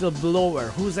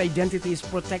whistleblower, whose identity is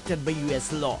protected by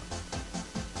U.S. law.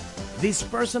 This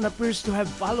person appears to have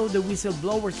followed the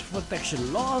whistleblower's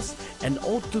protection laws and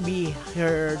ought to be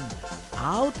heard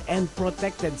out and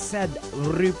protected, said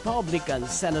Republican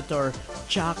Senator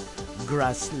Chuck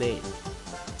Grassley.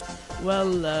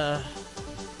 Well,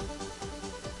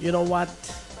 you know what?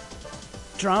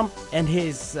 Trump and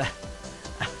his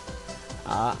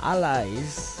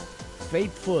allies,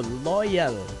 faithful,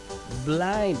 loyal,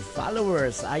 blind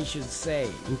followers, I should say,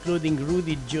 including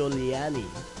Rudy Giuliani,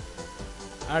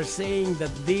 are saying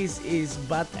that this is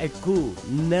but a coup.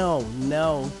 No,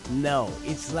 no, no.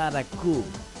 It's not a coup.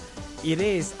 It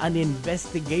is an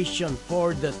investigation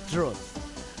for the truth.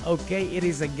 Okay, it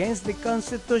is against the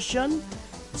Constitution,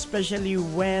 especially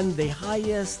when the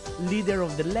highest leader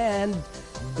of the land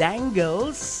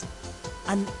dangles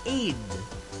an aid,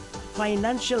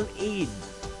 financial aid,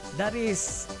 that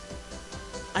is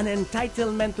an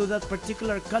entitlement to that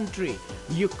particular country,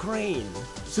 Ukraine,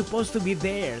 supposed to be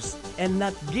theirs, and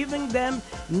not giving them,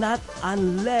 not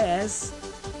unless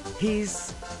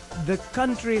the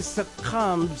country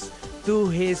succumbs to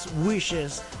his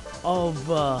wishes of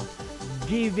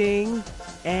giving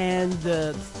and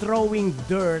throwing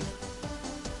dirt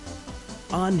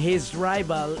on his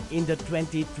rival in the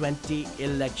 2020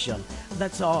 election.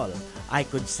 That's all I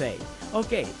could say.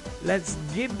 Okay, let's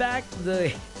give back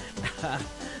the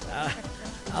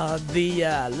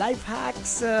life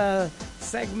hacks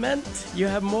segment. You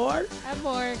have more? I have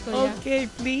more, Kuya. Okay,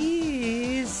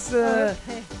 please.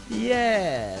 Okay.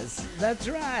 Yes, that's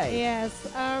right. Yes.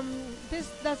 This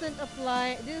doesn't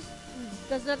apply. This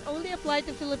does not only apply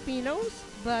to Filipinos,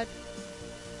 but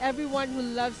everyone who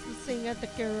loves to sing at the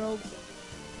karaoke.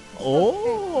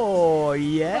 Oh,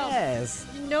 yes.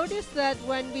 Well, you notice that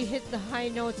when we hit the high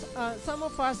notes, some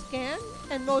of us can,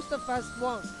 and most of us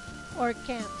won't or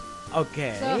can't.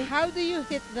 Okay. So how do you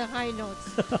hit the high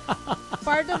notes?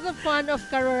 Part of the fun of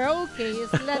karaoke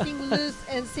is letting loose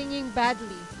and singing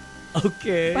badly.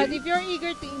 Okay. But if you're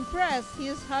eager to impress,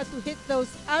 here's how to hit those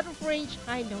out-of-range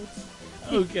high notes.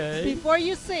 Okay. Before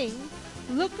you sing,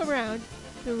 look around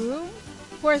the room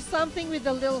for something with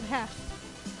a little heft.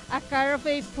 A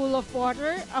carafe full of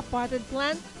water, a potted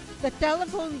plant, the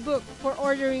telephone book for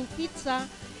ordering pizza,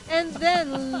 and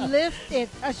then lift it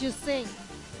as you sing.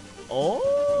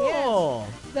 Oh.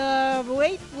 Yes. The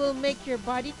weight will make your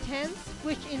body tense,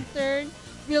 which in turn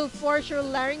will force your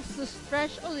larynx to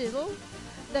stretch a little.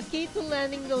 The key to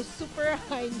landing those super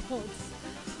high notes.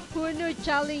 Who knew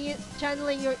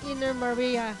channeling your inner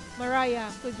Mariah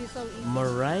could be so easy?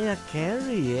 Mariah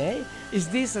Carey, eh? Is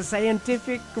this a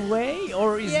scientific way,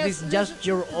 or is this just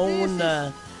your own?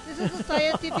 This is a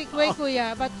scientific way,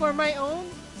 Kuya. But for my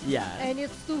own, yeah, and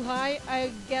it's too high,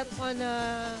 I get on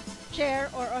a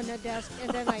chair or on a desk, and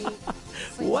then I.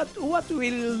 What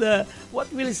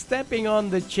will stepping on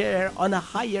the chair on a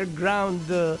higher ground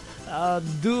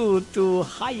do to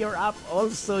higher up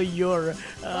also your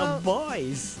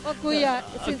voice? Oh, Kuya,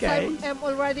 since I am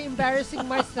already embarrassing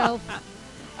myself,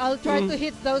 I'll try to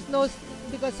hit those notes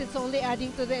because it's only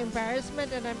adding to the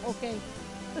embarrassment, and I'm okay.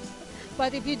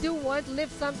 But if you do want,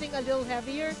 lift something a little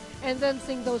heavier and then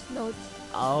sing those notes.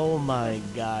 Oh my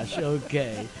gosh,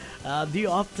 okay. Do you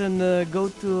often go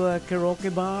to karaoke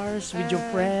bars with your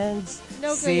friends?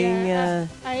 No, sing?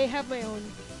 I have my own.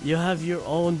 You have your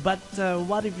own, but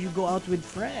what if you go out with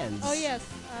friends? Oh, yes.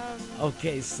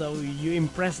 Okay, so you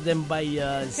impress them by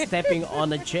stepping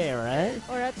on a chair, eh?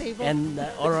 Or a table. And,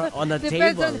 or on a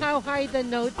Depends table. on how high the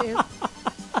note is.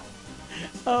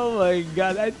 Oh my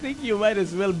God, I think you might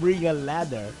as well bring a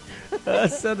ladder.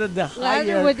 So that the higher...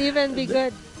 Ladder would even be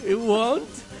good. It won't?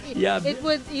 Yeah. It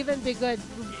would even be good.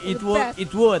 It would.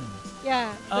 It would.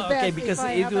 Yeah. Okay, because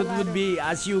it would be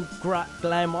as you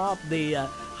climb up the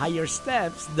higher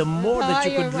steps, the more that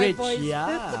you could reach. Voice.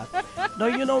 Yeah. No,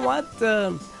 you know what?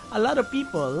 A lot of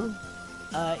people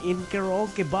in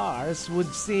karaoke bars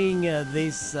would sing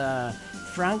this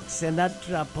Frank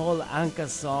Sinatra, Paul Anka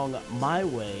song, "My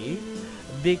Way,"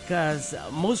 because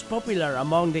most popular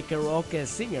among the karaoke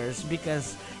singers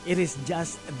because it is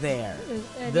just there.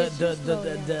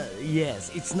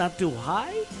 Yes, it's not too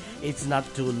high, it's not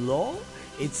too low,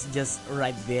 it's just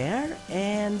right there,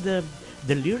 and the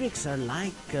lyrics are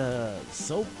like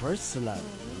so personal,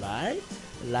 right?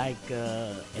 Like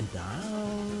and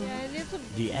down. Yeah, and it's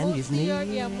the end is near.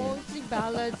 Yeah, mostly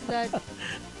ballads that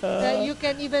you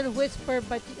can even whisper,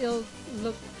 but it'll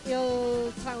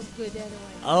sound good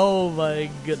anyway. Oh my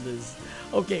goodness.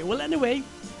 Okay, well anyway.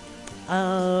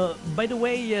 By the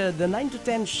way, the 9 to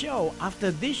 10 show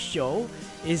after this show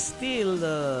is still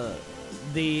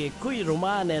the Kuy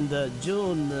Roman and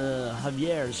June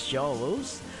Javier's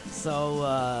shows. So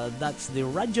that's the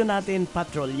Radyo Natin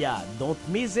Patrolya. Don't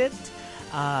miss it.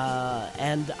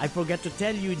 And I forgot to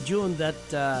tell you, June, that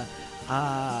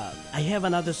I have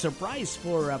another surprise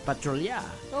for Patrolya.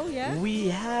 Oh, yeah? We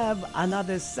have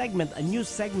another segment, a new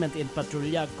segment in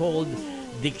Patrolya called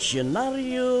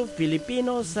Diccionario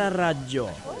Filipino sa Radyo.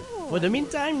 For the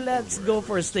meantime, let's go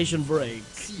for a station break.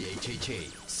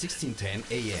 CHHA 1610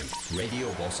 AM Radio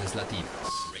Voces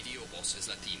Latinas. Radio Voces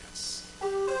Latinas.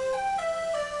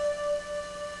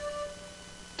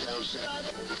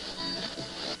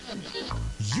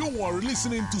 You are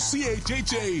listening to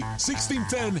CHHA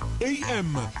 1610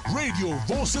 AM Radio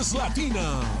Voces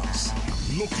Latinas.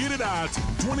 Located at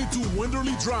 22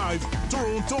 Wenderley Drive,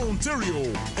 Toronto,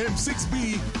 Ontario,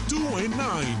 M6B 2 and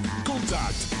 9.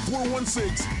 Contact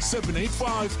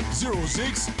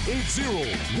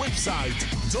 416-785-0680. Website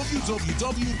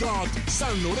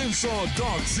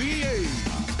www.sanlorenzo.ca.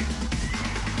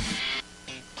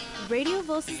 Radio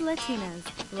Voces Latinas.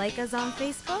 Like us on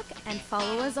Facebook and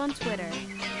follow us on Twitter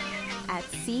at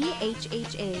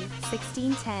CHHA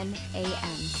 1610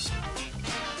 AM.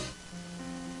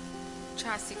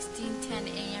 Trust 1610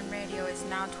 AM radio is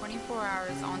now 24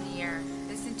 hours on the air.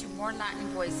 Listen to more Latin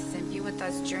voices and be with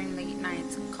us during late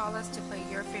nights. Call us to play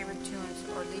your favorite tunes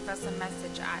or leave us a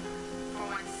message at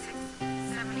 416-789-0680.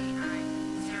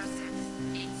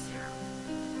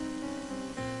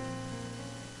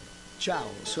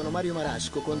 Ciao, sono Mario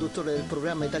Marasco, conduttore del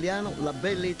programma italiano La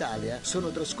Bella Italia.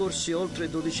 Sono trascorsi oltre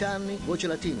 12 anni, Voce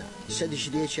Latina.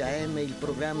 16:10 AM, i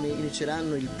programmi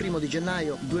inizieranno il 1 di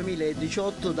gennaio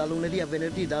 2018 da lunedì a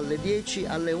venerdì dalle 10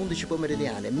 alle 11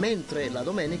 pomeridiane, mentre la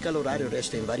domenica l'orario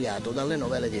resta invariato dalle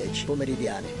 9 alle 10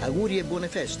 pomeridiane. Auguri e buone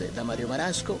feste da Mario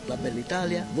Marasco, La Bella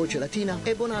Italia, Voce Latina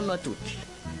e buon anno a tutti.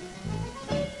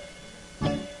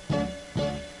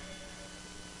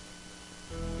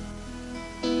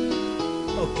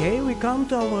 Okay, we come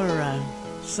to our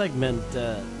segment,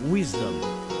 Wisdom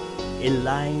in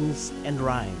Lines and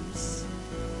Rhymes.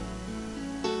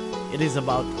 It is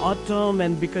about autumn,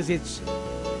 and because it's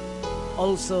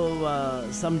also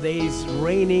some days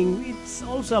raining, it's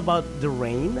also about the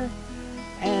rain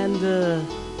and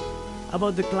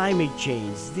about the climate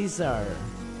change. These are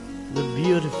the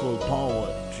beautiful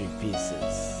poetry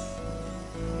pieces.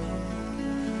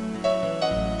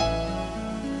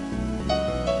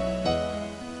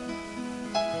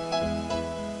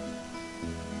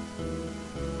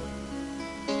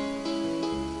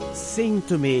 Sing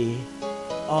to Me,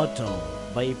 Autumn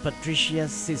by Patricia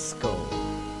Cisco.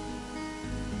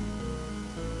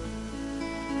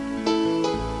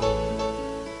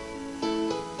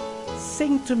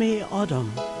 Sing to me,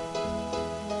 autumn,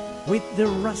 with the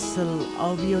rustle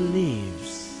of your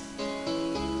leaves.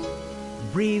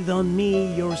 Breathe on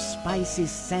me your spicy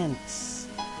scents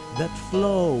that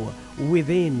flow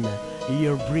within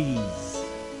your breeze.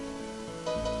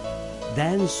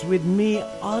 Dance with me,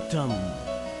 autumn,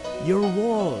 your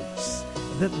waltz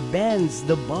that bends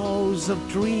the boughs of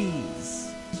trees.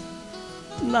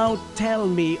 Now tell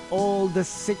me all the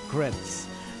secrets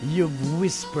you've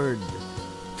whispered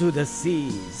to the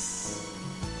seas.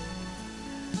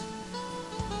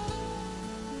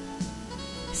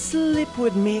 Sleep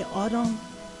with me, autumn.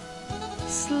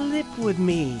 Sleep with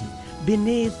me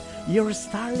beneath your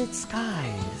starlit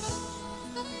skies.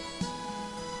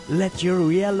 Let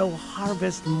your yellow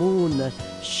harvest moon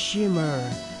shimmer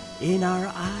in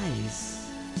our eyes.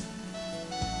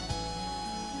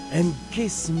 And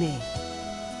kiss me,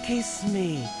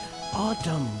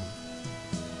 autumn,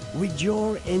 with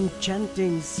your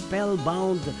enchanting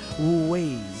spellbound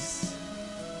ways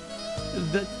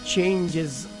that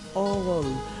changes all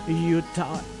you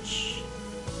touch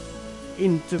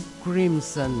into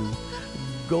crimson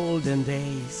golden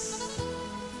days.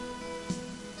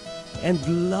 And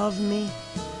love me,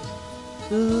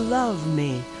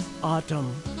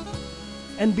 autumn,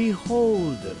 and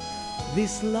behold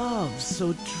this love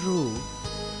so true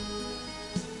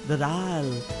that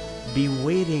I'll be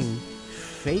waiting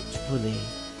faithfully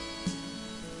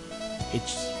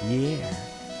each year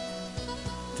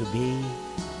to be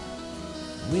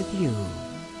with you.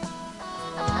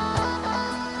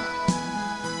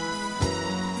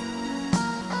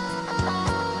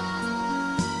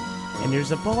 And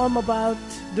here's a poem about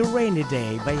the rainy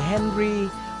day by Henry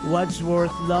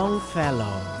Wadsworth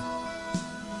Longfellow.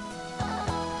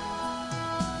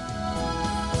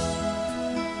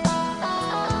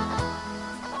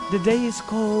 The day is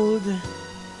cold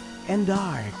and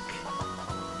dark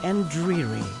and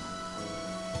dreary.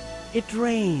 It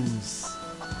rains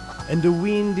and the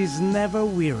wind is never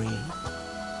weary.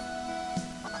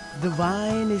 The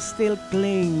vine still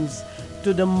clings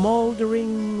to the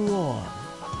moldering wall,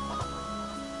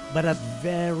 but at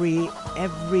every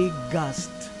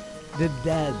gust the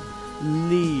dead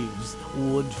leaves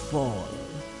would fall,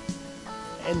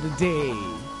 and the day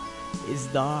is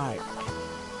dark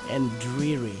and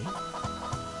dreary.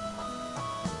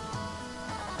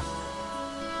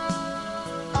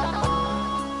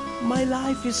 My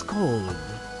life is cold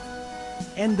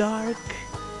and dark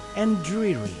and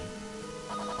dreary.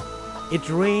 It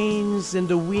rains and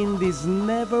the wind is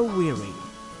never weary.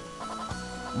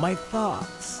 My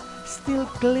thoughts still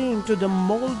cling to the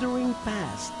moldering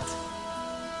past,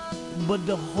 but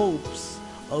the hopes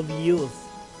of youth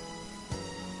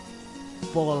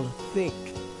fall thick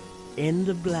in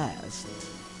the blast,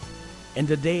 and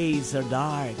the days are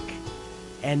dark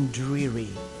and dreary.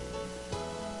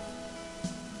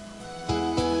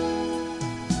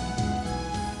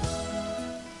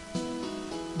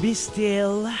 Be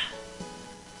still,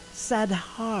 sad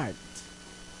heart,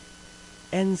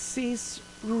 and cease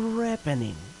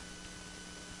ripening.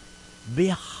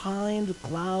 Behind the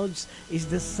clouds is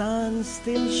the sun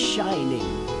still shining.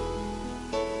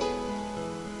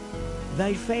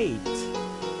 Thy fate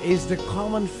is the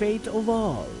common fate of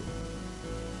all.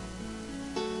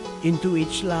 Into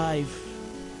each life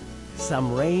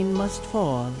some rain must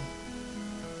fall.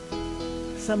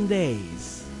 Some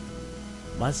days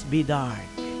must be dark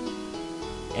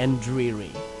and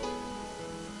dreary.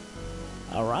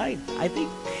 All right, I think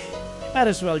might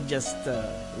as well just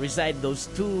recite those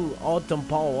two autumn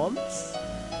poems.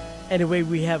 Anyway,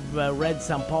 we have read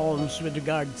some poems with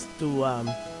regards to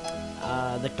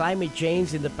the climate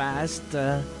change in the past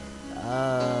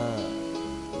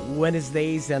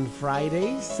Wednesdays and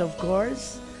Fridays, of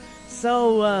course.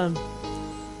 So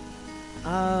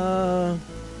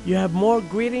you have more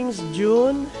greetings,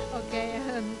 June? Okay,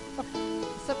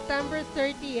 September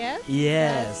 30th.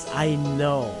 Yes, I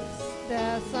know.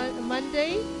 The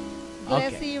Monday,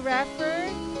 Blessy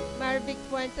Raffer, Marvic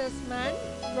Fuentes Man,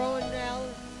 Ronel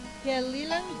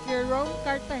Galilang, Jerome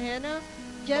Cartagena,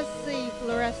 Jesse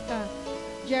Floresca,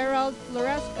 Gerald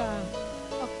Floresca.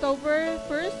 October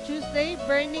 1st, Tuesday,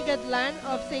 Bernie Gadlan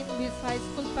of St. Louis High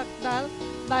School, Pacdal,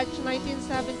 batch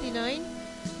 1979,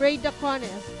 Ray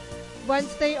Dacones.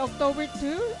 Wednesday, October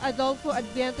 2, Adolfo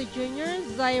Adviento Jr.,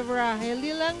 Zaira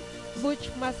Helilang,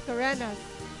 Butch Mascarenas.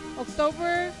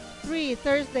 October 3,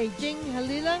 Thursday, Jing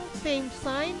Halilang, Fame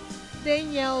Sign,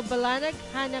 Daniel Balanag,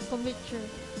 Hannah Comitcher.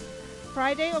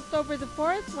 Friday, October the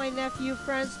 4th, my nephew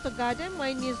Franz Togade,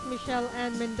 my niece Michelle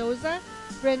Ann Mendoza,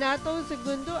 Renato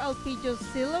Segundo Alpijo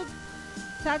Silog.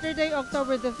 Saturday,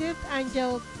 October the 5th,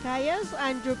 Angel Cayas,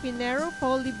 Andrew Pinero,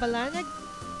 Paulie Balanag.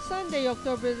 Sunday,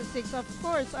 October the 6th, of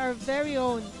course, our very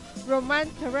own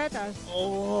Roman Carretas.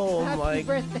 Oh, happy my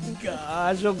birthday.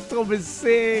 gosh, October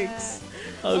 6th.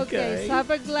 Okay.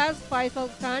 Sabaglas, Faisal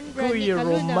Khan, Randy Kuya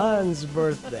Kaluna. Roman's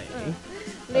birthday.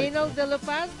 Lionel De La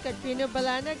Paz, Katrina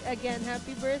Balanag, again,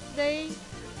 happy birthday,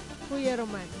 Kuya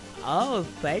Roman. Oh,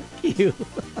 thank you.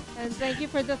 And thank you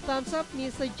for the thumbs up,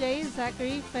 Nisa J,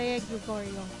 Zachary, Fea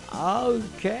Gregorio.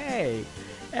 Okay.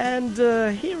 And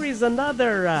here is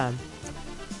another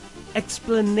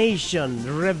explanation,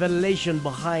 revelation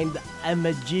behind a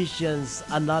magician's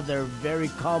another very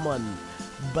common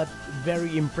but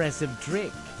very impressive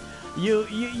trick.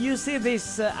 You see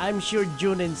this, I'm sure,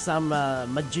 June, in some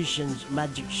magicians'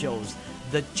 magic shows,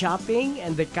 the chopping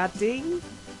and the cutting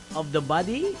of the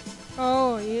body.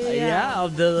 Oh, yeah.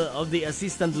 Of the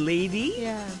assistant lady.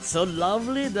 Yeah. So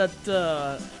lovely that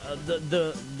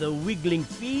the wiggling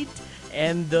feet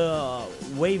and the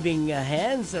waving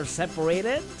hands are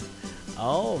separated.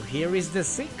 Oh, here is the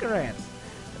secret.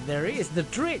 There is the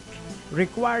trick.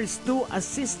 Requires two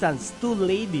assistants, two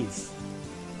ladies.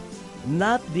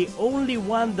 Not the only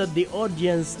one that the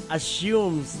audience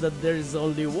assumes that there is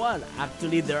only one.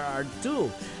 Actually, there are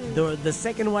two. The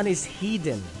second one is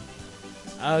hidden.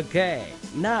 Okay,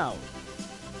 now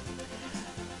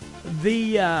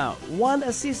the one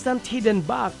assistant hidden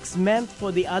box meant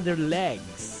for the other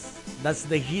legs. That's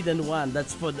the hidden one.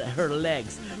 That's for her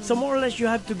legs. So more or less, you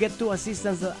have to get two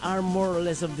assistants that are more or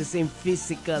less of the same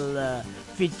physical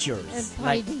features. And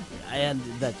tiny. And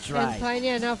that's right. And tiny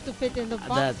enough to fit in the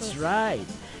boxes. That's right.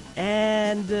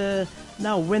 And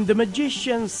now, when the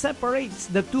magician separates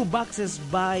the two boxes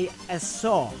by a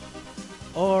saw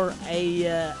or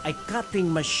a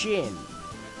cutting machine,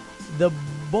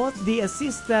 both the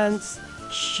assistants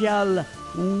shall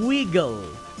wiggle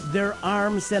their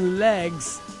arms and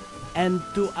legs, and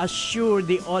to assure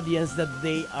the audience that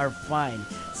they are fine.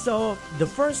 So the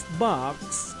first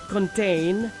box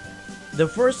contained the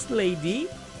first lady,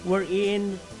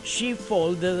 wherein she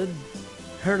folded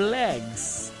her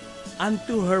legs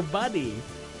onto her body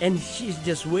and she's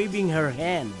just waving her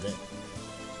hand,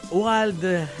 while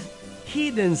the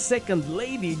hidden second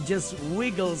lady just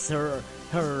wiggles her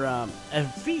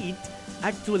feet.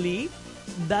 Actually,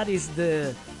 that is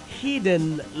the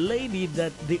hidden lady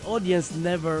that the audience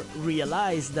never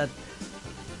realized that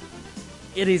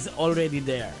it is already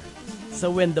there.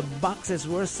 So when the boxes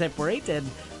were separated,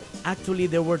 actually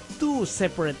there were two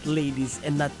separate ladies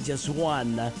and not just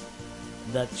one.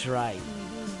 That's right.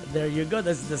 There you go.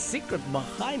 That's the secret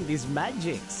behind these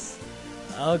magics.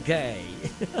 Okay.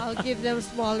 I'll give them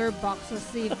smaller boxes,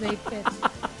 see if they fit.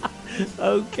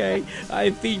 Okay.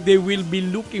 I think they will be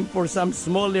looking for some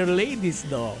smaller ladies,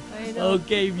 though. I know.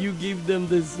 Okay, if you give them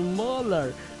the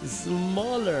smaller.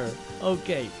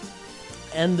 Okay.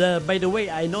 And by the way,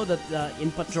 I know that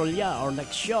in Patrolya, our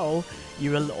next show,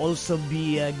 you will also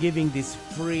be giving this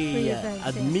free events,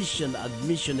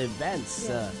 admission events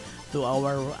to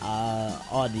our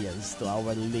audience, to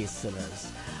our listeners.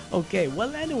 Okay,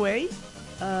 well, anyway,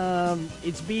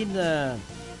 it's been...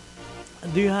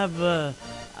 do you have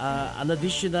an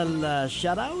additional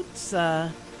shout-outs?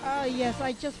 Yes,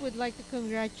 I just would like to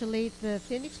congratulate the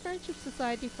Phoenix Friendship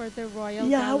Society for their Royal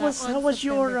Yeah, Gala how was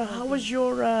your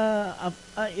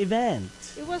event?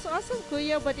 It was awesome,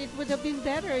 Kuya, but it would have been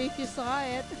better if you saw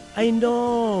it. I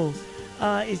know.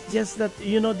 It's just that,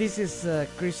 this is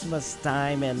Christmas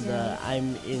time, and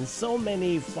I'm in so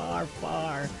many far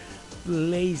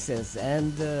places,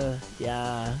 and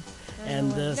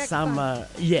some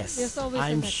yes,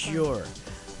 I'm sure.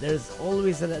 There's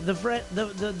always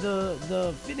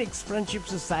the Phoenix Friendship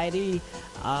Society.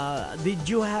 Did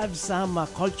you have some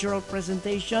cultural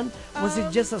presentation? Was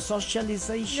it just a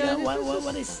socialization? No,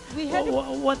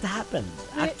 what happened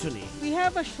actually? We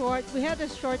had a short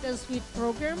and sweet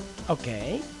program.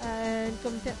 Okay. And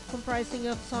comprising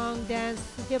of song, dance,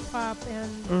 hip hop,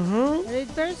 and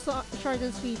it's very short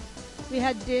and sweet. We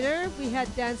had dinner. We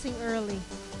had dancing early.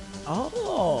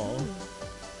 Oh,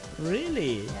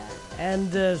 really? Yeah.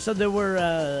 And so there were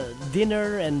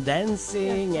dinner and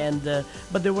dancing,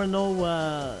 but there were no.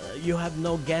 You have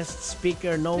no guest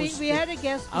speaker. We had a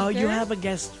guest speaker. Oh, you have a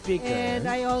guest speaker. And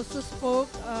I also spoke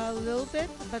a little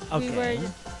bit, but we were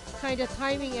kind of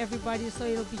timing everybody, so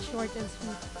it'll be short and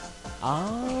sweet.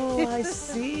 Oh, I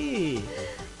see.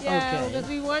 Yeah, because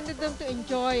we wanted them to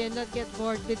enjoy and not get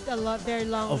bored with very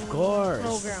long program.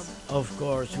 Of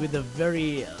course, with a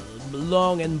very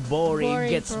long and boring. It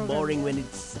gets boring when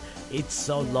it's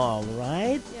so long,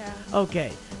 right? Yeah.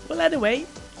 Okay. Well, anyway,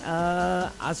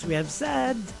 as we have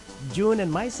said, June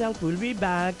and myself will be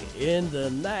back in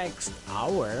the next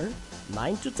hour,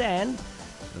 9 to 10,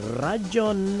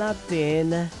 Radyo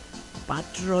Natin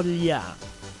Patrolya.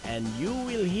 And you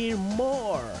will hear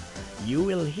more. You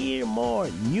will hear more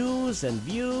news and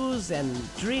views and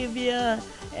trivia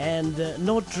and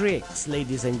no tricks,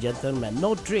 ladies and gentlemen.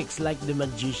 No tricks like the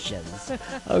magicians.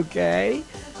 Okay?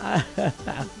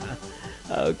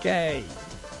 Okay.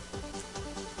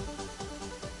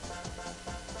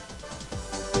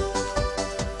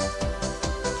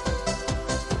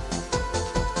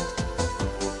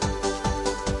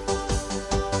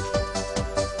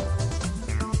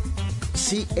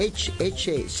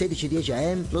 CHHA 1610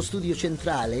 AM, lo studio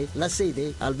centrale, la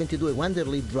sede al 22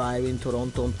 Wanderley Drive in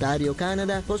Toronto, Ontario,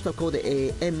 Canada, postal code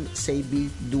è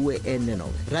M6B2N9.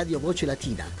 Radio Voce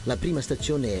Latina, la prima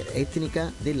stazione etnica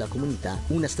della comunità,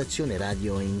 una stazione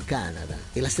radio in Canada.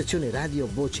 E la stazione radio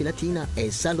Voce Latina è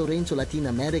San Lorenzo Latin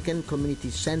American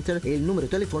Community Center e il numero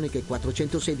telefonico è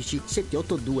 416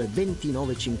 782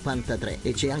 2953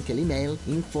 e c'è anche l'email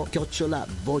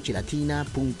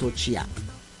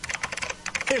info@vocelatina.ca.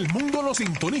 El mundo lo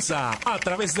sintoniza a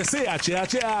través de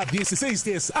CHHA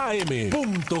 1610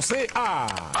 AM.ca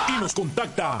y nos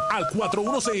contacta al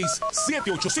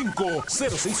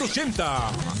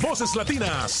 416-785-0680. Voces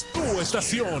Latinas, tu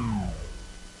estación.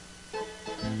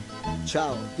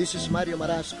 Ciao, this is Mario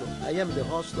Marasco. I am the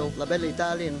host of La Bella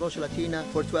Italia in Voce Latina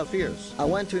for 12 years. I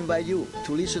want to invite you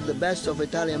to listen to the best of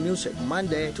Italian music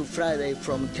Monday to Friday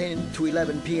from 10 to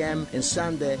 11 p.m. and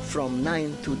Sunday from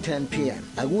 9 to 10 p.m.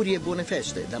 Auguri e buone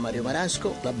feste da Mario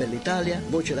Marasco, La Bella Italia,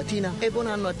 Voce Latina e buon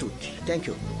anno a tutti. Thank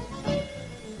you.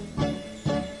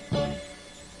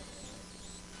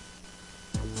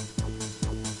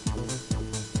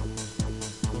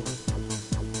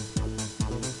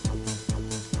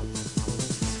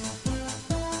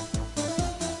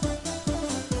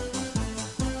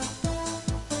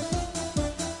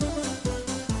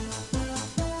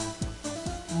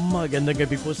 Magandang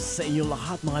gabi po sa inyo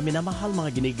lahat, mga minamahal,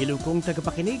 mga ginigiliw kong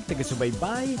tagapakinig,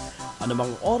 taga-subaybay,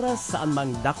 anumang oras, saan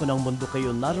mang dako ng mundo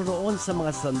kayo naroroon sa mga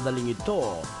sandaling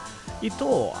ito.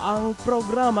 Ito ang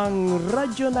programang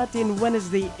Radyo Natin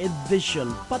Wednesday Edition,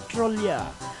 Patrolya,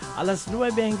 alas 9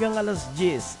 hanggang alas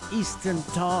 10 Eastern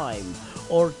Time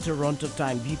or Toronto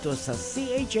Time dito sa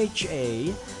CHHA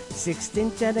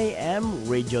 1610 AM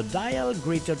Radio Dial,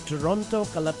 Greater Toronto,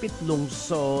 Kalapit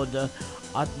Lungsod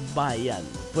at Bayan.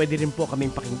 Pwede rin po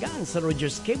kaming pakinggan sa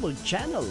Rogers Cable Channel